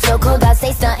 think I'm so cold, I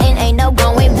say stuntin', ain't no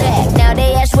going back. Now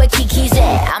they ask where Keke's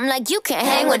at, I'm like, you can't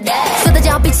hang with that.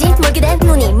 쏟아져 빛이 멀게 된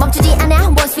눈이 멈추지 않아.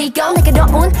 Once we go, 내게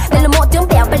더운 멜로 모든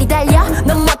뼈 빨리 달려.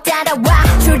 넌 못 따라와.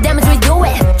 True damage we do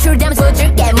it, true damage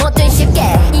보여줄게. 뭐든 쉽게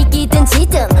이기든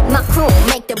지든 my crew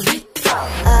make the beat.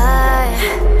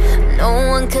 No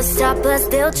one could stop us,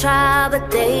 they'll try, but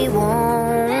they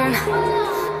won't.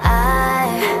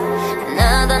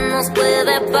 Nada nos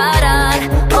puede parar.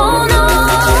 Oh no,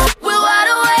 we're wide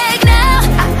awake now,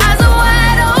 our eyes are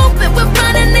wide open. We're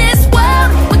running this world,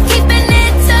 we're keeping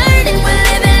it turning. We're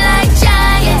living like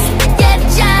giants, yeah,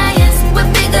 giants. We're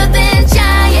bigger than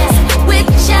giants, we're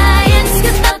giants.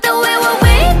 It's not the way we're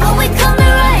weak, but we're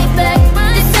coming right back.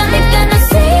 This time you're gonna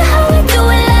see how we do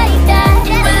it like that.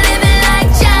 We're living like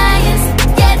giants,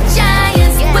 yeah,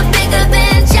 giants. We're bigger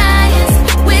than giants,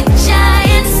 we're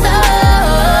giants.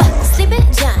 Oh, sleeping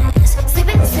giants,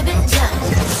 sleeping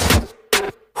giants.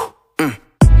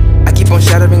 I keep on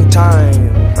shattering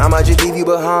time. I might just leave you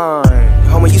behind.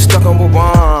 Homie, you stuck on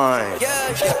rewind.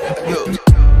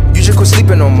 You just quit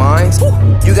sleeping on mine.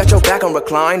 You got your back on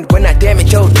recline. When I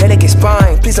damage your delicate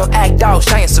spine, please don't act out,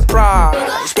 shy and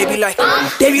surprise. They be like,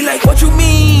 what you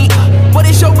mean? What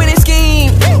is your winning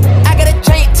scheme? I got a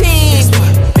giant team,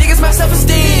 big as my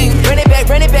self-esteem. Run it back,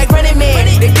 run it back, run it, man.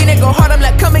 They think they go hard, I'm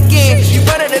like, come again. You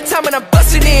run at a time and I'm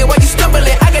busting in. While you stumbling,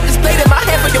 I got this blade in my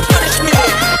hand for your punishment.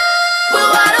 We're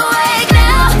wide awake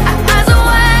now, our eyes are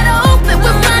wide open.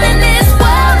 We're running this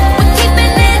world, we're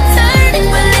keeping it turning.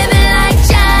 We're living like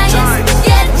giants,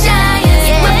 yeah, giants.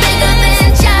 We're bigger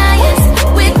than giants,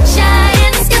 we're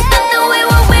giants. It's not the way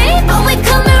we're weak, but we're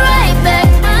coming right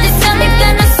back. This time you're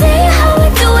gonna see how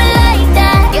we do it like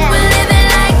that. We're living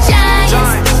like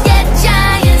giants, yeah,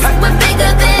 giants. We're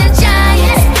bigger than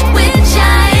giants, we're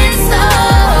giants.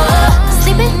 Oh,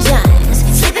 sleeping giants,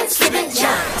 sleeping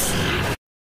giants.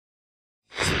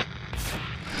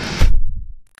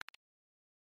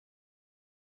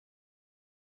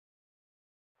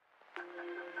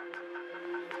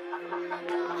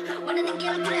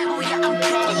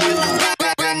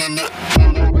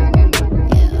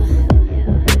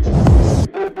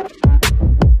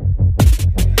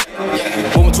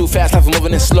 Moving too fast, life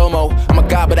moving in slow-mo. I'm a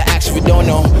god, but I actually don't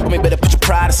know. I mean, better put your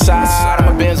pride aside.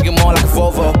 I'm a Benz, get more like a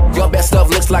Volvo. Your best stuff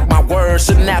looks like my words.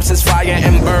 Synapses, fire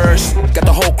and burst. Got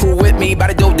the whole crew with me, about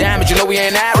to do damage. You know we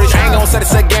ain't average. I ain't gonna say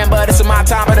this again, but it's in my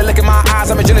time. Better look in my eyes.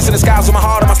 I'm a genius in the skies with my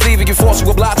heart on my sleeve. You can force you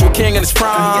a block to a king in his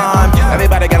prime.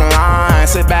 Everybody got a line.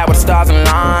 Sit back with the stars in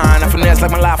line. I finesse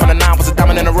like my life on the 9 was a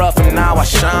diamond in the rough, and now I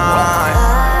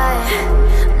shine.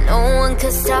 No one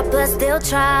could stop us, they'll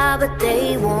try, but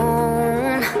they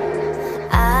won't.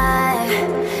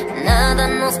 Nada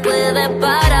nos puede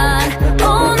parar.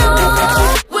 Oh no,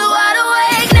 we're wide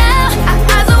awake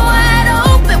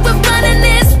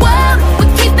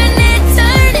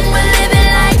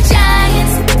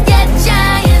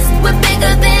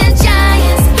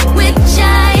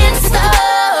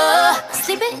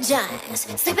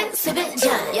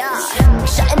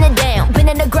Shutting it down, been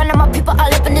in the grind, and my people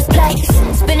all up in this place.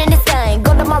 Spinning this thing,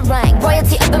 gold on my ring,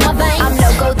 royalty up in my veins. I'm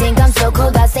no gold, think I'm so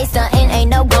cold, I say something, ain't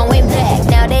no going back.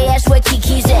 Now they ask where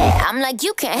Keke's at, I'm like,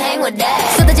 you can't hang with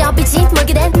that. 쏟아져 빛이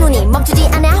멀게 된 눈이 멈추지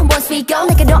않아. Once we go,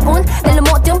 내게 넣은 날로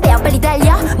모든 뼈 빨리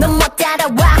달려. 넌 못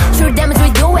따라와. True damage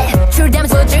we do it, true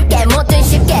damage 보여줄게. 뭐든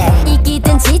쉽게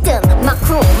이기든 지든 my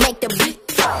crew make the beat.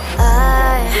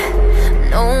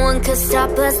 No one could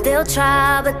stop us, they'll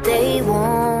try but they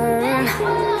won't.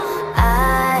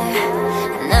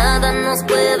 Nada nos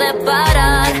puede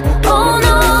parar. Oh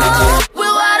no,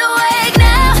 we're wide awake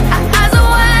now. Our eyes are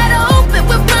wide open.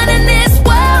 We're running this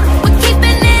world. We're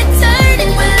keeping it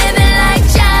turning. We're living like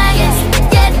giants.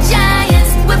 Yeah,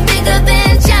 giants. We're bigger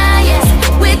than giants.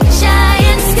 We're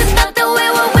giants. You thought that we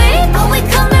were weak, but we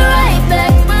coming right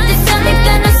back. This time you're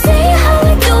gonna see how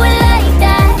we do it like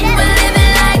that. We're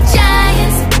living like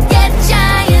giants. Yeah,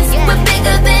 giants. We're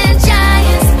bigger than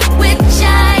giants. We're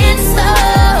giants.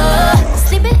 Oh,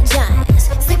 sleeping giants.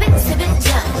 Sleeping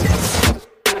giants.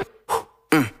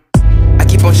 I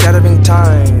keep on shattering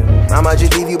time, I might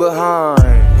just leave you behind.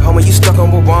 Homie, you stuck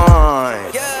on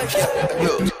rewind.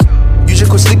 You just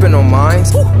quit sleeping on mine.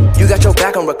 You got your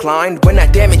back on reclined. When I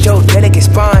damage your delicate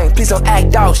spine, please don't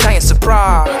act out, shy and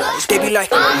surprised. They be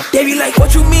like,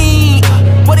 what you mean?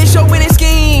 What is your winning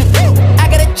scheme? I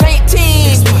got a giant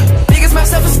team, big as my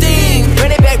self-esteem.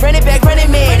 Run it back,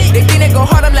 running man. They think they go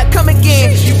hard, I'm like, come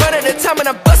again. You run at a time and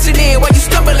I'm busting in. While you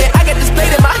stumbling, I got this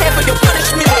blade in my hand for your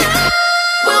punishment.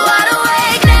 We're wide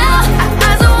awake now. Our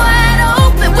eyes are wide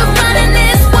open. We're running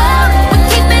this world. We're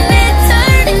keeping it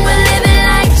turning. We're living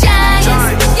like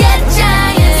giants. Yeah,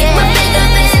 giants. We're bigger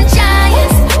than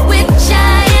giants. We're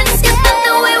giants. You thought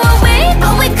that we were weak,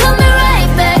 but we coming right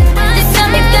back. This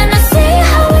time you're gonna see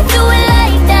how we do it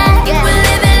like that. We're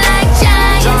living like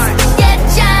giants. Yeah,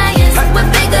 giants. We're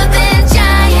bigger than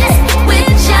giants. We're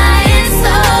giants.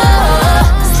 Oh,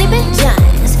 sleeping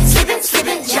giants. Sleeping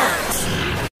giants.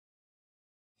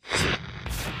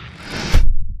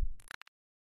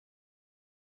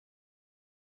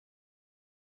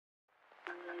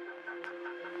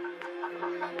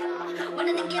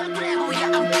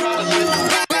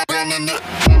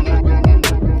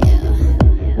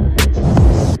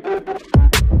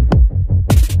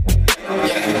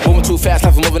 Moving too fast,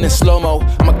 life is moving in slow-mo.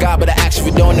 I'm a god, but I act if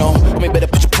you don't know. Homie, better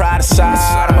put your pride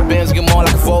aside. I'm a Benz, get more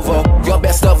like a Volvo. Your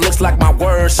best stuff looks like my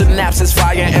words. Synapses,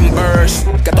 fire and burst.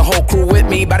 Got the whole crew with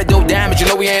me, about to do damage. You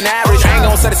know we ain't average. I ain't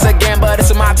gonna say this again, but it's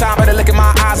in my time. Better look in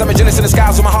my eyes. I'm a genius in the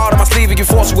skies with my heart on my sleeve. You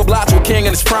force you a block to a king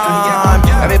in his prime.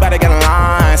 Everybody got a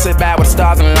line. Sit back with the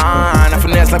stars in line. I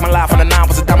finesse like my life on the 9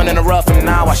 was a diamond in the rough, and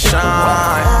now I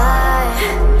shine.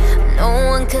 No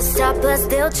one could stop us,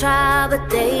 they'll try, but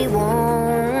they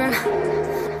won't.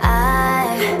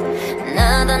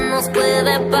 Nada nos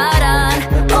puede parar.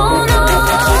 Oh no,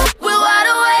 we're wide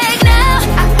awake now.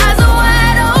 Our eyes are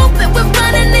wide open. We're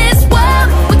running this world.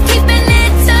 We're keeping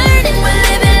it turning. We're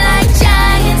living like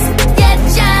giants. Yeah,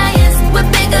 giants. We're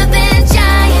bigger than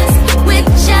giants. We're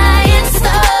giants.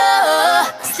 Oh,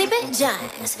 sleeping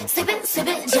giants. Sleeping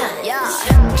giants.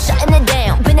 Shutting it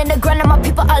down, been in the grind, and my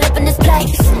people all up in this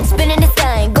place. Spinning this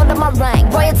thing, gold on my ring,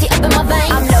 royalty up in my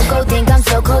veins. I'm no gold, think I'm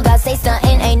so cold, I say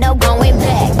something, ain't no going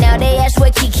back. Now they ask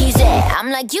where Keke's at,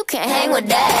 I'm like, you can't hang with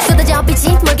that. 쏟아져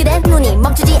빛이 멀게 된 눈이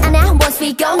멈추지 않아. Once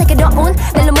we go, 내게 넣은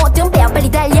날로 모든 뼈 빨리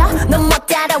달려. 넌 못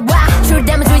따라와. True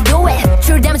damage we do it,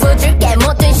 true damage 보여줄게.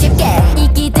 뭐든 쉽게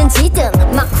이기든 지든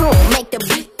my crew make the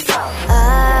beat.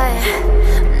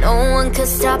 No one could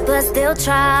stop us, they'll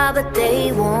try, but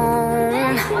they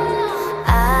won't.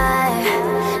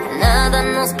 Nada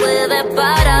nos puede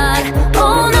parar.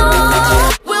 Oh no,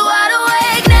 we're wide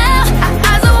awake now. Our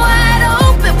eyes are wide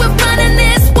open. We're running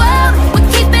this world. We're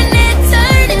keeping it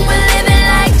turning. We're living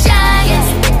like giants.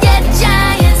 Yeah,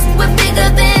 giants. We're bigger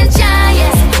than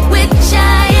giants. We're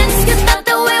giants. You thought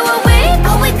that we were weak,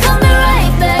 but we coming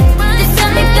right back. This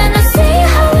time you're gonna see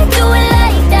how we do it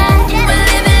like that. We're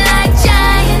living like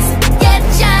giants. Yeah,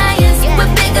 giants.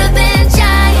 We're bigger than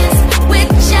giants. We're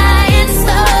giants.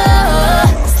 Oh,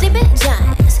 sleeping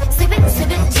giants. Sleeping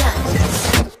giants.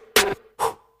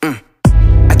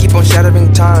 I keep on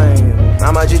shattering time,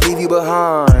 I might just leave you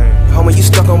behind. Homie, you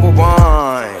stuck on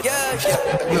rewind.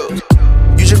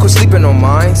 You just quit sleeping on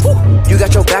mine. You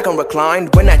got your back on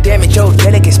reclined. When I damage your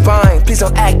delicate spine, please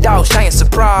don't act out, shy and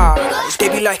surprised. They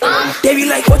be like,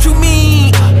 what you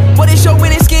mean? What is your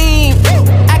winning scheme?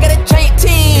 I got a giant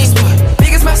team,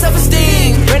 big as my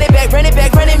self-esteem. Run it back,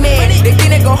 running man. They think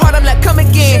they go hard, I'm like, come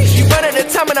again. You run at a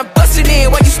time and I'm busting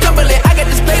in. While you stumbling, I got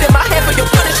this blade in my hand for your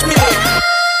punishment.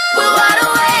 We're wide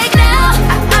awake now.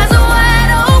 Our eyes are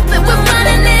wide open. We're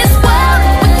running this world.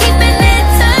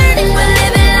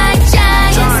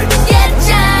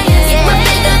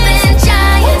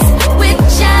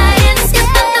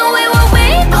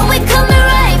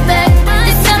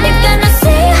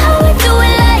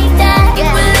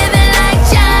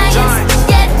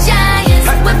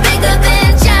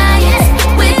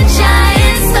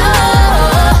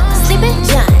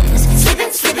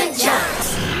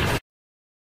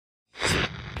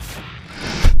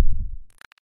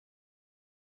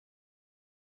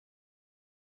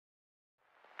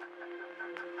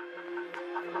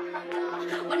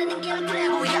 Moving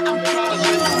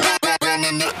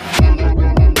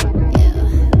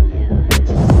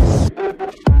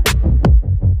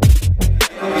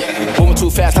too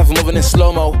fast, life is moving in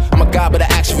slow-mo. I'm a god, but I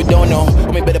act if you don't know.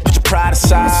 Homie, better put your pride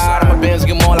aside. I'm a Benz,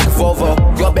 get more like a Volvo.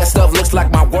 Your best stuff looks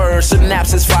like my words.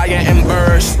 Synapses, fire, and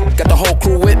burst. Got the whole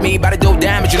crew with me, about to do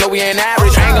damage. You know we ain't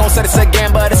average. I ain't gonna say this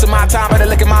again, but it's in my time. Better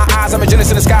look in my eyes. I'm a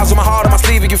genius in the skies with my heart on my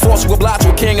sleeve. You can force you a block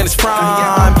to a king in his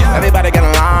prime. Everybody got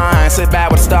a line. Sit back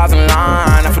with the stars in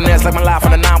line. I finesse like my life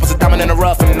on the nine. Was a diamond in the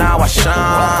rough, and now I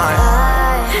shine.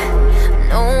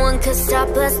 No one could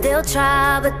stop us, they'll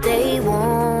try, but they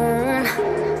won't.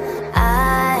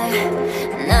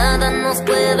 Nada nos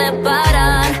puede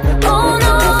parar. Oh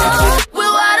no,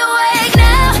 we're wide awake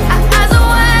now. Our eyes are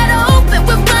wide open.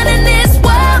 We're running this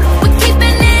world. We're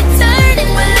keeping it turning.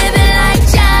 We're living like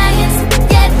giants.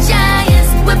 Yeah, giants.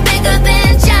 We're bigger than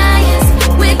giants.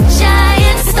 We're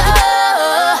giants.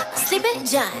 Oh, sleeping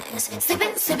giants.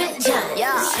 Sleeping giants.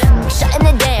 Yeah. Shutting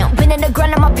it down. Been in the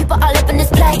ground and my people all up in this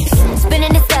place.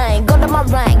 Spinning this thing. Go to my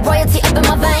rank. Royalty up in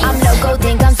my veins. I'm loco,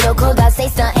 think I'm so cold. I say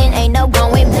something, ain't no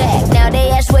going back. Now they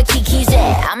ask where Keke's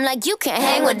at. I'm like, you can't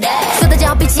hang with that.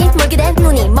 쏟아져 빛이 멀게 된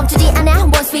눈이 멈추지 않아.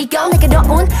 Once we go, 내게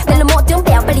더운 날로 모든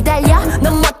배워 빨리 달려.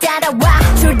 넌 못 따라와.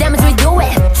 True damage we do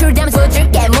it. True damage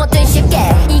보여줄게. 뭐든 쉽게.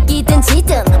 이기든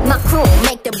지든 my crew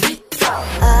make the beat.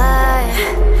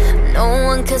 No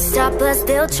one could stop us.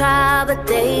 They'll try, but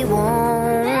they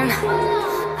won't.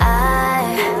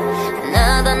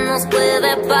 Nada nos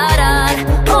puede parar.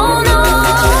 Oh no,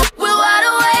 we're wide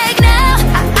awake now.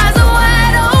 Our eyes are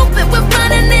wide open. We're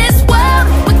running this world.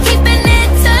 We're keeping it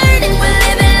turning. We're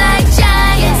living like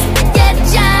giants. Yeah,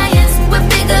 giants. We're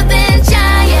bigger than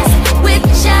giants. We're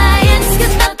giants.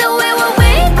 Cause not the way we're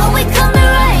weak, but we coming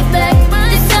right back.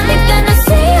 This time they're gonna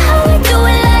see how we do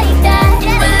it like that.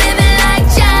 We're living like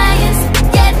giants.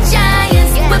 Yeah,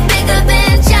 giants. We're bigger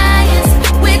than giants.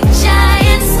 We're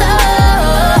giants.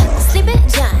 Oh, sleeping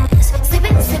giants.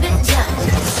 Sleeping giants.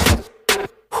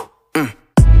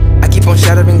 I keep on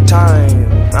shattering time.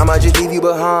 I might just leave you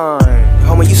behind.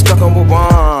 Homie, you stuck on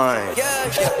rewind.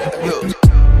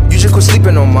 You just quit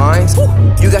sleeping on mines.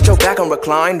 You got your back on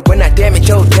reclined. When I damage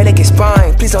your delicate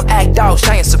spine, please don't act out,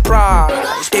 shy and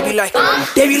surprised. They be like,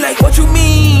 what you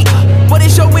mean? What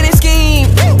is your winning scheme?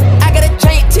 I got a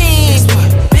giant team.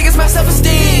 Biggest my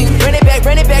self-esteem. Run it back,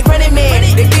 running man.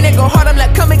 They think they go hard, I'm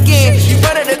like, come again. You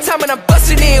run at a time and I'm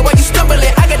busting in. While you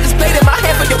stumbling, I got this blade in my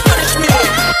hand for your punishment.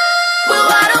 We're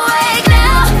wide awake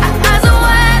now. Our eyes are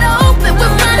wide open.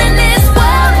 We're running this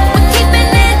world. We're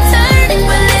keeping it turning.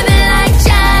 We're living like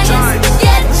giants.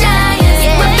 Yeah, giants.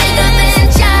 We're bigger than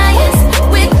giants.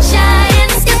 We're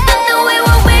giants. It's not the way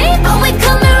we're weak, but we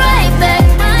coming right back.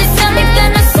 This time you're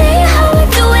gonna see how we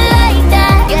do it like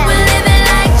that. We're living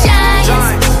like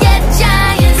giants. Yeah,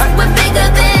 giants. We're bigger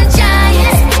than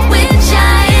giants. We're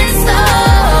giants.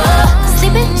 Oh,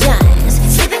 sleeping giants.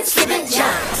 Sleeping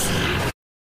giants.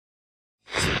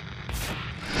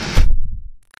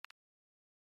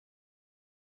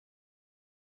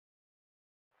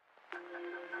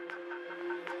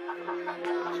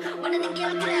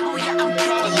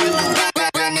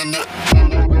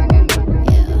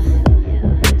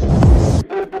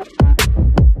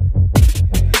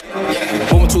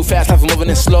 Moving too fast, life is moving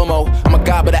in slow-mo. I'm a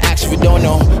god, but I act if you don't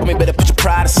know. Homie, better put your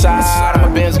pride aside.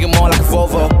 I'm a Benz, get more like a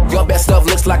Volvo. Your best stuff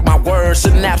looks like my words.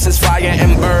 Synapses, fire,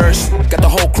 and burst. Got the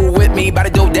whole crew with me, about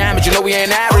to do damage. You know we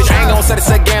ain't average. I ain't gonna say this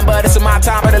again, but it's in my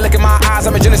time. Better look in my eyes.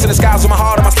 I'm a genius in the skies with my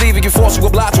heart on my sleeve. You can force you a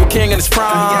block to a king in his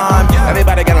prime.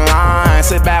 Everybody got a line.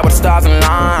 Sit back with the stars in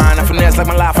line. I finesse like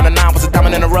my life on the nine. Was a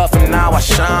diamond in the rough, and now I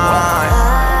shine.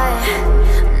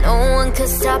 No one could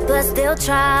stop us, they'll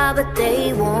try, but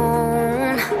they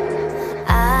won't.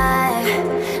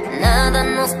 Nada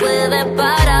nos puede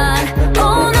parar.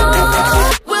 Oh no,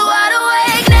 we're wide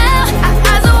awake now. Our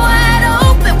eyes are wide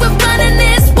open. We're running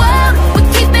this world. We're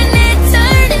keeping it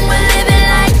turning. We're living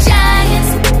like giants.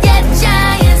 Yeah,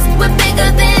 giants. We're bigger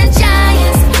than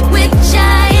giants. We're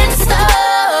giants.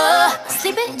 Oh,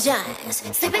 sleeping giants.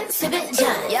 Sleeping giants.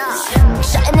 Yeah.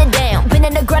 Shutting it down. Been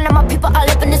in the ground and my people all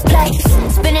up in this place.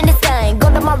 Spinning this thing. Go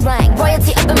to my rank.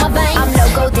 Royalty up in my veins. I'm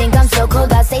loco, think I'm so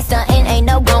cold. I say something, ain't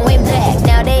no going back.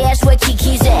 Now they ask where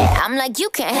Keke's at. I'm like, you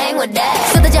can't hang with that.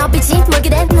 쏟아져 빛이 멀게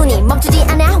된 눈이 멈추지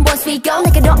않아. Once we go,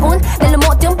 내게 더운 날로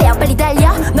모든 배워 빨리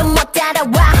달려. 넌 못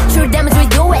따라와. True damage we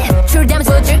do it. True damage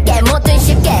보여줄게. 뭐든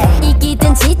쉽게.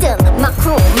 이기든 지든 my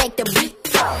crew make the beat.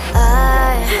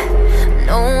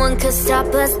 No one could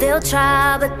stop us. They'll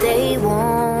try, but they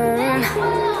won't.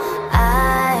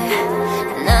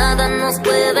 Nada nos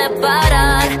puede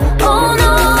parar. Oh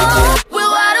no, we're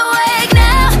wide awake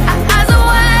now. Our eyes are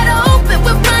wide open.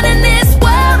 We're running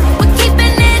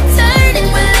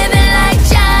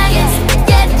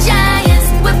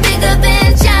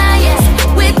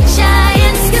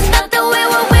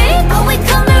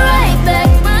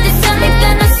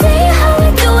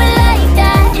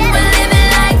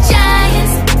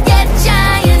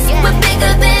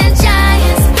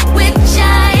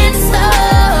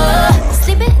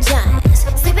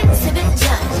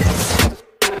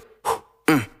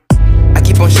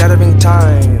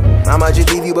I might just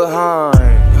leave you behind.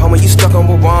 Homie, you stuck on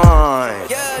rewind.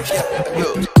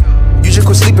 You just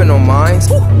quit sleeping on mines.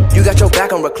 You got your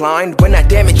back on reclined. When I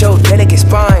damage your delicate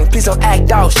spine, please don't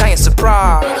act out, shy and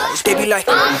surprised. They be like,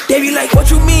 what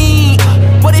you mean?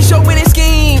 What is your winning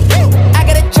scheme? I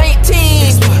got a giant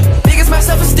team, big as my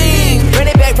self-esteem. Run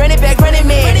it back,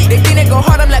 man. They think they go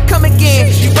hard, I'm like, come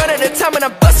again. You run out of time and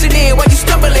I'm busting in. While you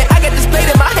stumbling, I got this blade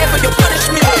in my hand for your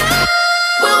punishment.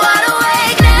 We're wide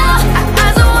awake now, our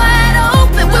eyes are wide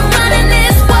open. We're running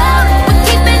this world, we're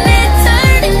keeping it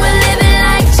turning. We're living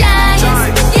like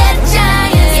giants, yeah,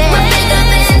 giants. We're bigger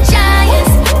than giants,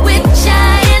 we're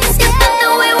giants. You thought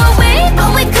that we were weak, but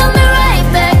we coming right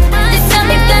back. This time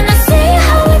you're gonna see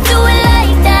how we do it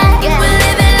like that. We're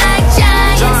living like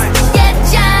giants, yeah,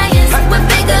 giants. We're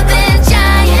bigger than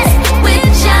giants, we're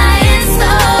giants.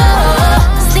 Oh,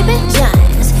 sleeping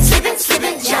giants,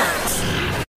 sleeping giants.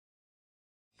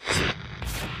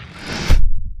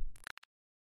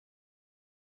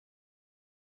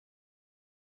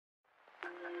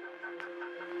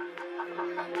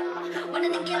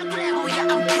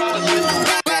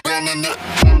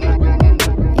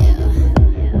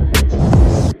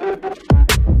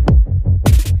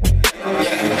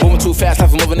 Moving too fast,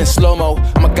 life moving in slow-mo.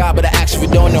 I'm a god, but I actually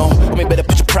don't know. I mean, better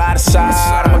put your pride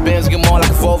aside. I'm a Benz, get more like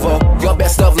a Volvo. Your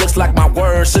best stuff looks like my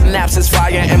words. Synapses,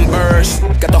 fire and burst.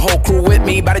 Got the whole crew with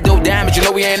me, about to do damage. You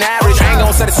know we ain't average. I ain't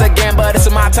gonna say this again, but it's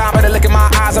in my time. Better look in my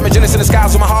eyes. I'm a genius in the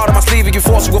skies with my heart on my sleeve. You can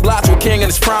force you a block to a king in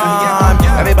his prime.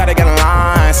 Everybody got a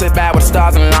line. Sit back with the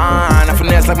stars in line. I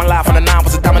finesse like my life on the 9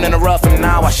 was a diamond in the rough, and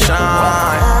now I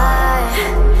shine.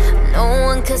 No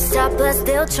one could stop us,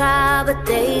 they'll try, but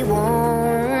they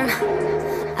won't.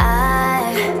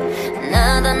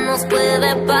 Nada nos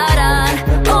puede parar.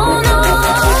 Oh no,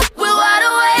 we're wide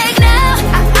awake now,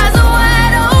 our eyes are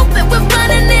wide open. We're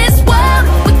running this world,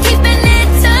 we're keeping it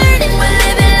turning. We're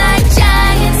living like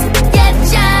giants, yeah,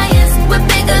 giants. We're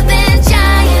bigger than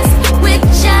giants, we're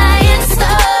giants.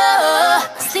 Oh,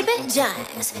 sleeping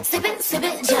giants, sleeping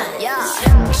giants.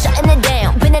 Yeah, shutting it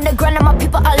down, been in the grind, and my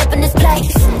people all up in this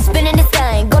place. Spinning this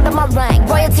thing, go to my rank,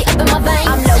 royalty up in my veins.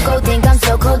 I'm loco, think I'm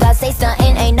so cold, I say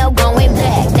something, ain't no going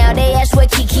back. Now they ask where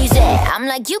Keke's at, I'm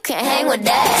like, you can't hang with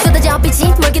that. 쏟아져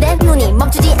빛이 멀게 된 눈이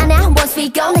멈추지 않아. Once we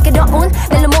go, 내게 더운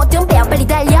날로 모든 배 빨리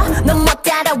달려. 넌 못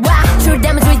따라와. True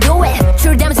damage we do it,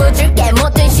 true damage 보여줄게.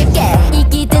 뭐든 쉽게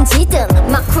이기든 지든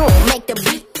my crew make the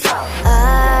beat.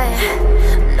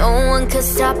 No one could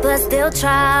stop us, they'll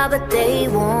try, but they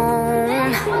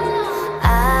won't.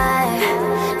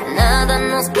 Nada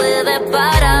nos puede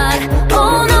parar.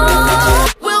 Oh no,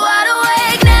 we're wide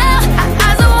awake now, our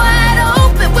eyes are wide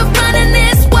open. We're running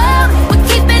this world, we're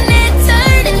keeping it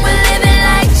turning. We're living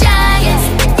like giants,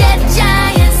 yeah,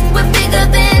 giants. We're bigger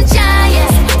than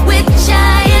giants, we're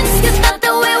giants. You thought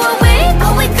that we were weak,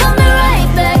 but we coming right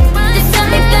back. This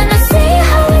time you're gonna see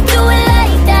how we do it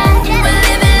like that. We're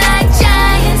living like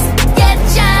giants, yeah,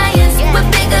 giants. We're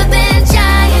bigger than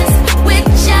giants, we're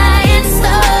giants.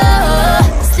 Oh,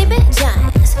 sleeping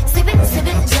giants, sleeping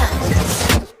giants.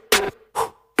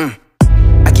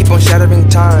 I keep on shattering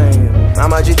time. I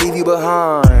might just leave you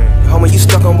behind. Homie, you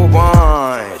stuck on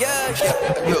rewind.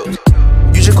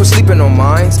 You just quit sleeping on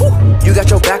mines. You got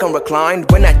your back on reclined.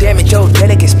 When I damage your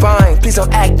delicate spine, please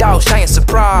don't act out, shy and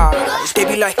surprised. They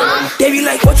be like,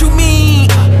 what you mean?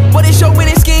 What is your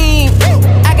winning scheme?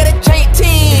 I got a giant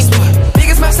team, big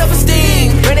as my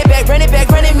self-esteem. Run it back, man.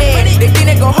 They think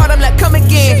they go hard, I'm like, come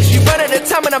again. You run out of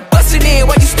time and I'm busting in.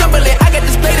 While you stumbling, I got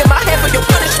this blade in my hand for your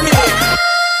punishment.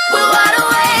 We're wide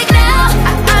awake now,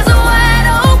 our eyes are wide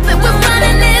open. We're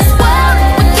running this world,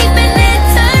 we're keeping it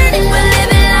turning. We're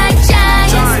living like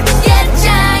giants, yeah,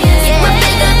 giants. We're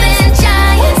bigger than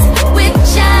giants, we're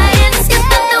giants. You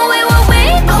thought that we were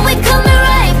weak, but we coming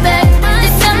right back.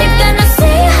 This time you're gonna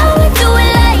see how we do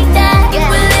it like that.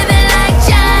 We're living like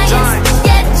giants,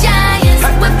 yeah, giants.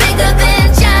 We're bigger than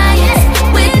giants,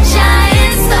 we're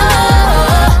giants.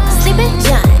 Oh, sleeping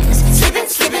giants,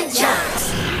 sleeping giants.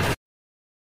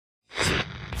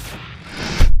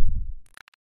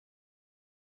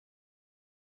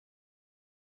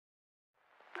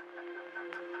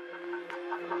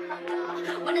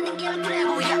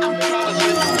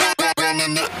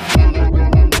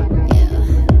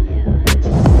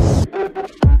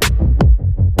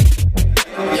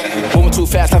 Moving too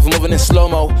fast, life moving in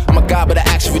slow-mo. I'm a god, but I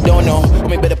actually don't know. I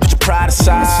mean, better put your pride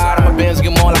aside. I'm a Benz,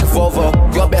 get more like a Volvo.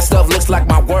 Your best stuff looks like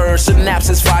my words.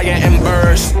 Synapses, fire and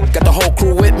burst. Got the whole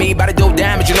crew with me, about to do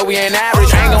damage. You know we ain't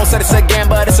average. I ain't gonna say this again,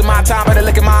 but it's in my time. Better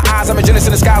look in my eyes. I'm a genius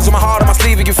in the skies with my heart on my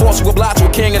sleeve. You can force you a block to a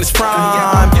king in his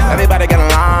prime. Everybody got a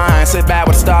line. Sit back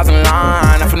with the stars in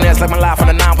line. I finesse like my life on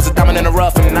the 9 was a diamond in the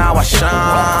rough and now I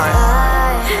shine.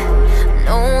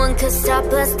 No one could stop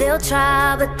us, they'll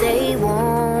try but they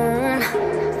won't.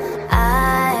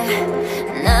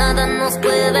 Nada nos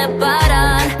puede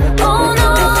parar. Oh no,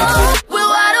 we're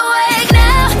wide awake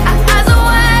now. Our eyes are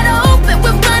wide open,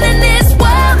 we're running this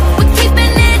world. We're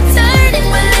keeping it turning,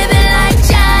 we're living like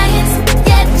giants.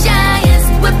 Yeah, giants,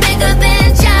 we're bigger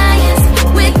than giants.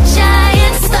 We're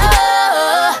giants,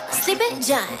 sleeping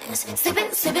giants, sleeping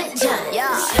giants.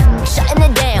 Yeah, shutting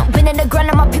it down, been in the ground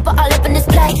and my people all up in this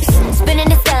place. Spinning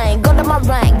this thing, go to my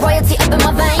rank, royalty up in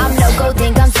my veins. I'm no gold,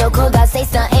 think I'm so cold, I say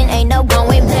something, ain't no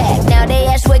going back. Now they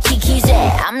ask where Keke's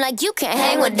at, I'm like you can't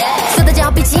hang with that.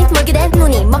 쏟아져 빛이 멀게 된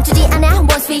눈이 멈추지 않아.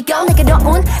 Once we go, 내게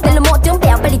넣은 날로 모든 배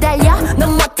빨리 달려.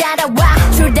 넌 못 따라와.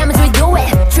 True damage we do it,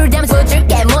 true damage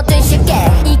보여줄게. 뭐든 쉽게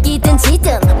이기든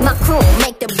지든 my crew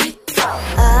make the beat.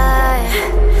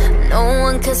 No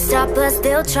one could stop us,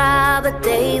 they'll try but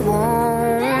they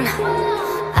won't.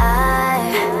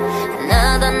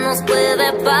 Nada nos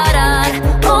puede parar.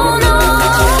 Oh no,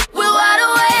 we're wide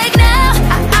awake now.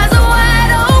 Our eyes are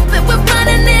wide open, we're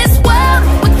running this world.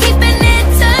 We're keeping it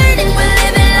turning, we're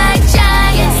living like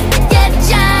giants. Yeah,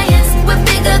 giants, we're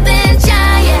bigger than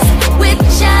giants. We're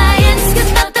giants,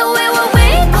 cause not the way we're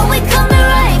weak, oh we coming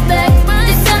right back.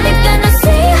 This time you're gonna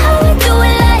see how we do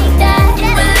it like that.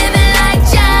 We're living like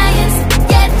giants.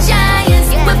 Yeah, giants,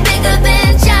 we're bigger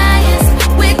than giants.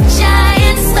 We're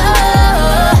giants,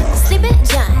 sleeping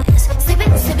giants,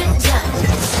 sleeping giants.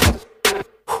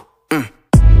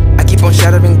 I keep on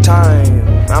shattering time,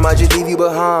 I might just leave you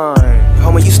behind.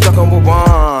 Homie, you stuck on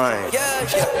rewind.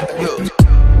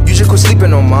 You just quit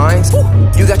sleeping on mines.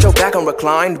 You got your back on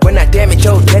reclined. When I damage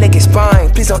your delicate spine,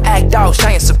 please don't act out,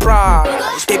 shy and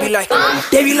surprised. They be like,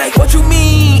 what you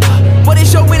mean? What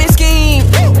is your winning scheme?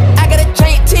 I got a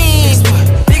giant team,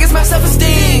 biggest my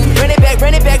self-esteem. Run it back,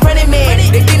 run it back, run it, man.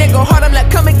 They think they go hard, I'm like,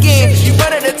 come again. You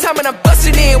run at a time and I'm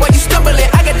busting in. While you stumbling,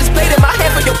 I got this blade in my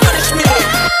hand for your punishment.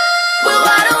 We're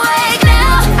wide awake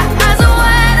now, our eyes are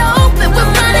wide open,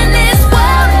 we're running this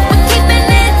world. We're keeping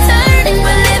it turning,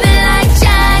 we're living like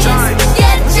giants.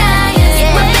 Yeah, giants,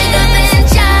 we're bigger than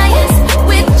giants.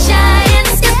 We're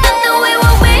giants, it's not the way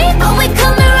we're weak, oh we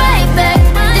coming right back.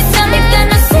 This time you're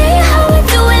gonna see how we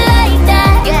do it like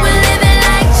that. We're living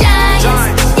like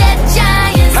giants. Yeah,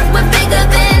 giants, we're bigger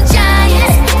than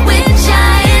giants. We're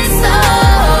giants,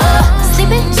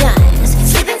 sleeping giants,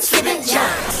 sleeping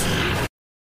giants.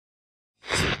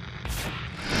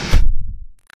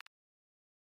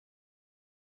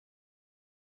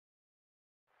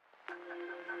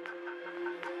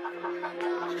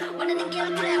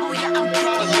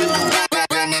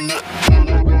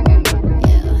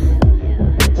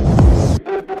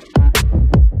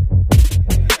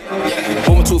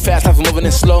 Moving too fast, life is moving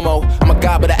in slow-mo. I'm a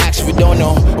god, but I act if you don't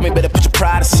know. Homie, better put your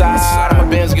pride aside. I'm a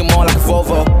Benz, get more like a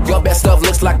Volvo. Your best stuff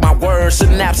looks like my words.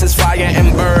 Synapses, fire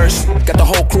and burst. Got the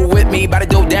whole crew with me, about to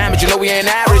do damage. You know we ain't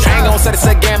average. I ain't gonna say this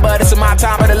again, but it's in my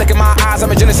time. Better look in my eyes.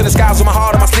 I'm a genius in the skies with my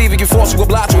heart on my sleeve. You force you a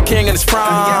block to a king in his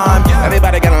prime.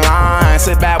 Everybody got a line.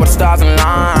 Sit back with the stars in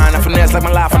line. I finesse like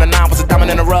my life on the 9 was a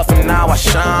diamond in the rough, and now I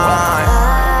shine.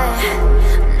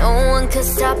 No one could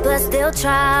stop us, they'll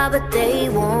try but they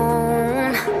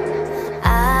won't.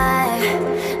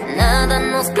 Nada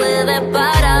nos puede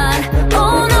parar.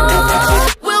 Oh no,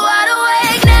 we're wide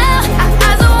awake now. Our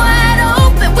eyes are wide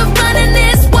open, we're running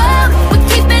this world. We're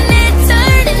keeping it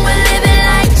turning, we're living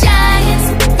like giants.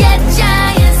 Yeah,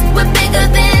 giants, we're bigger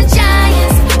than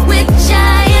giants. We're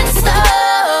giants,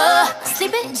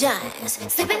 sleeping giants,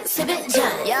 sleeping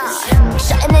giants. Yeah,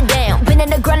 shutting it down, been in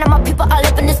the ground and my people all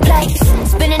up in this place.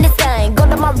 Spinning this thing, go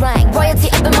to my rank, royalty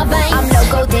up in my veins. I'm no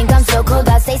gold, think I'm so cold,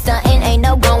 I say something, ain't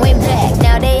no going back.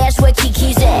 Now they ask where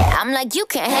Keke's at, I'm like you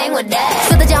can't hang with that.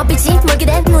 쏟아져 빛이 멀게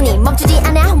된 눈이 멈추지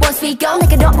않아. Once we go,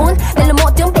 내게 넣은 날로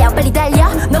모든 배 빨리 달려.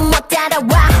 넌 못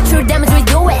따라와. True damage we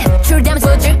do it, true damage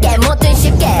보여줄게. 뭐든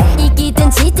쉽게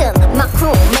이기든 지든 my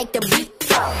crew make the beat.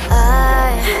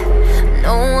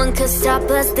 No one could stop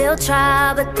us, they'll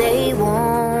try but they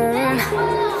won't.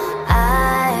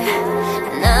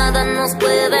 Nada nos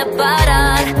puede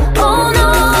parar. Oh no,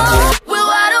 we're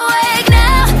wide awake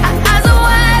now. Our eyes are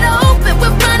wide open,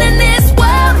 we're running this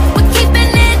world. We're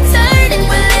keeping it turning,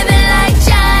 we're living like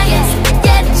giants.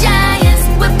 Yeah, giants,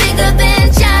 we're bigger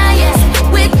than giants.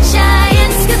 We're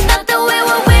giants, cause not the way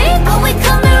we're weak, oh we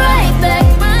coming right back.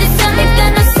 This time you're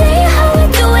gonna see how we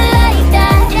do it like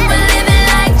that. We're living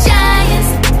like giants.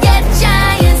 Yeah,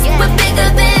 giants, we're bigger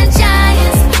than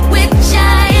giants. We're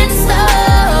giants,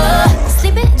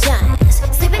 sleeping giants,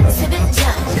 sleeping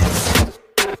giants.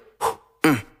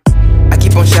 I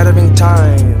keep on shattering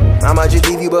time, I might just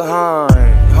leave you behind.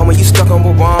 Homie, you stuck on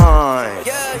rewind.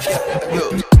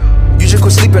 You should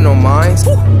quit sleeping on mines.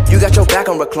 You got your back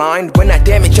on reclined. When I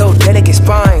damage your delicate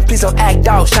spine, please don't act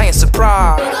out, shy and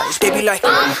surprised. They be like,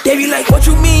 what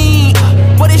you mean?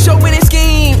 What is your winning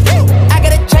scheme?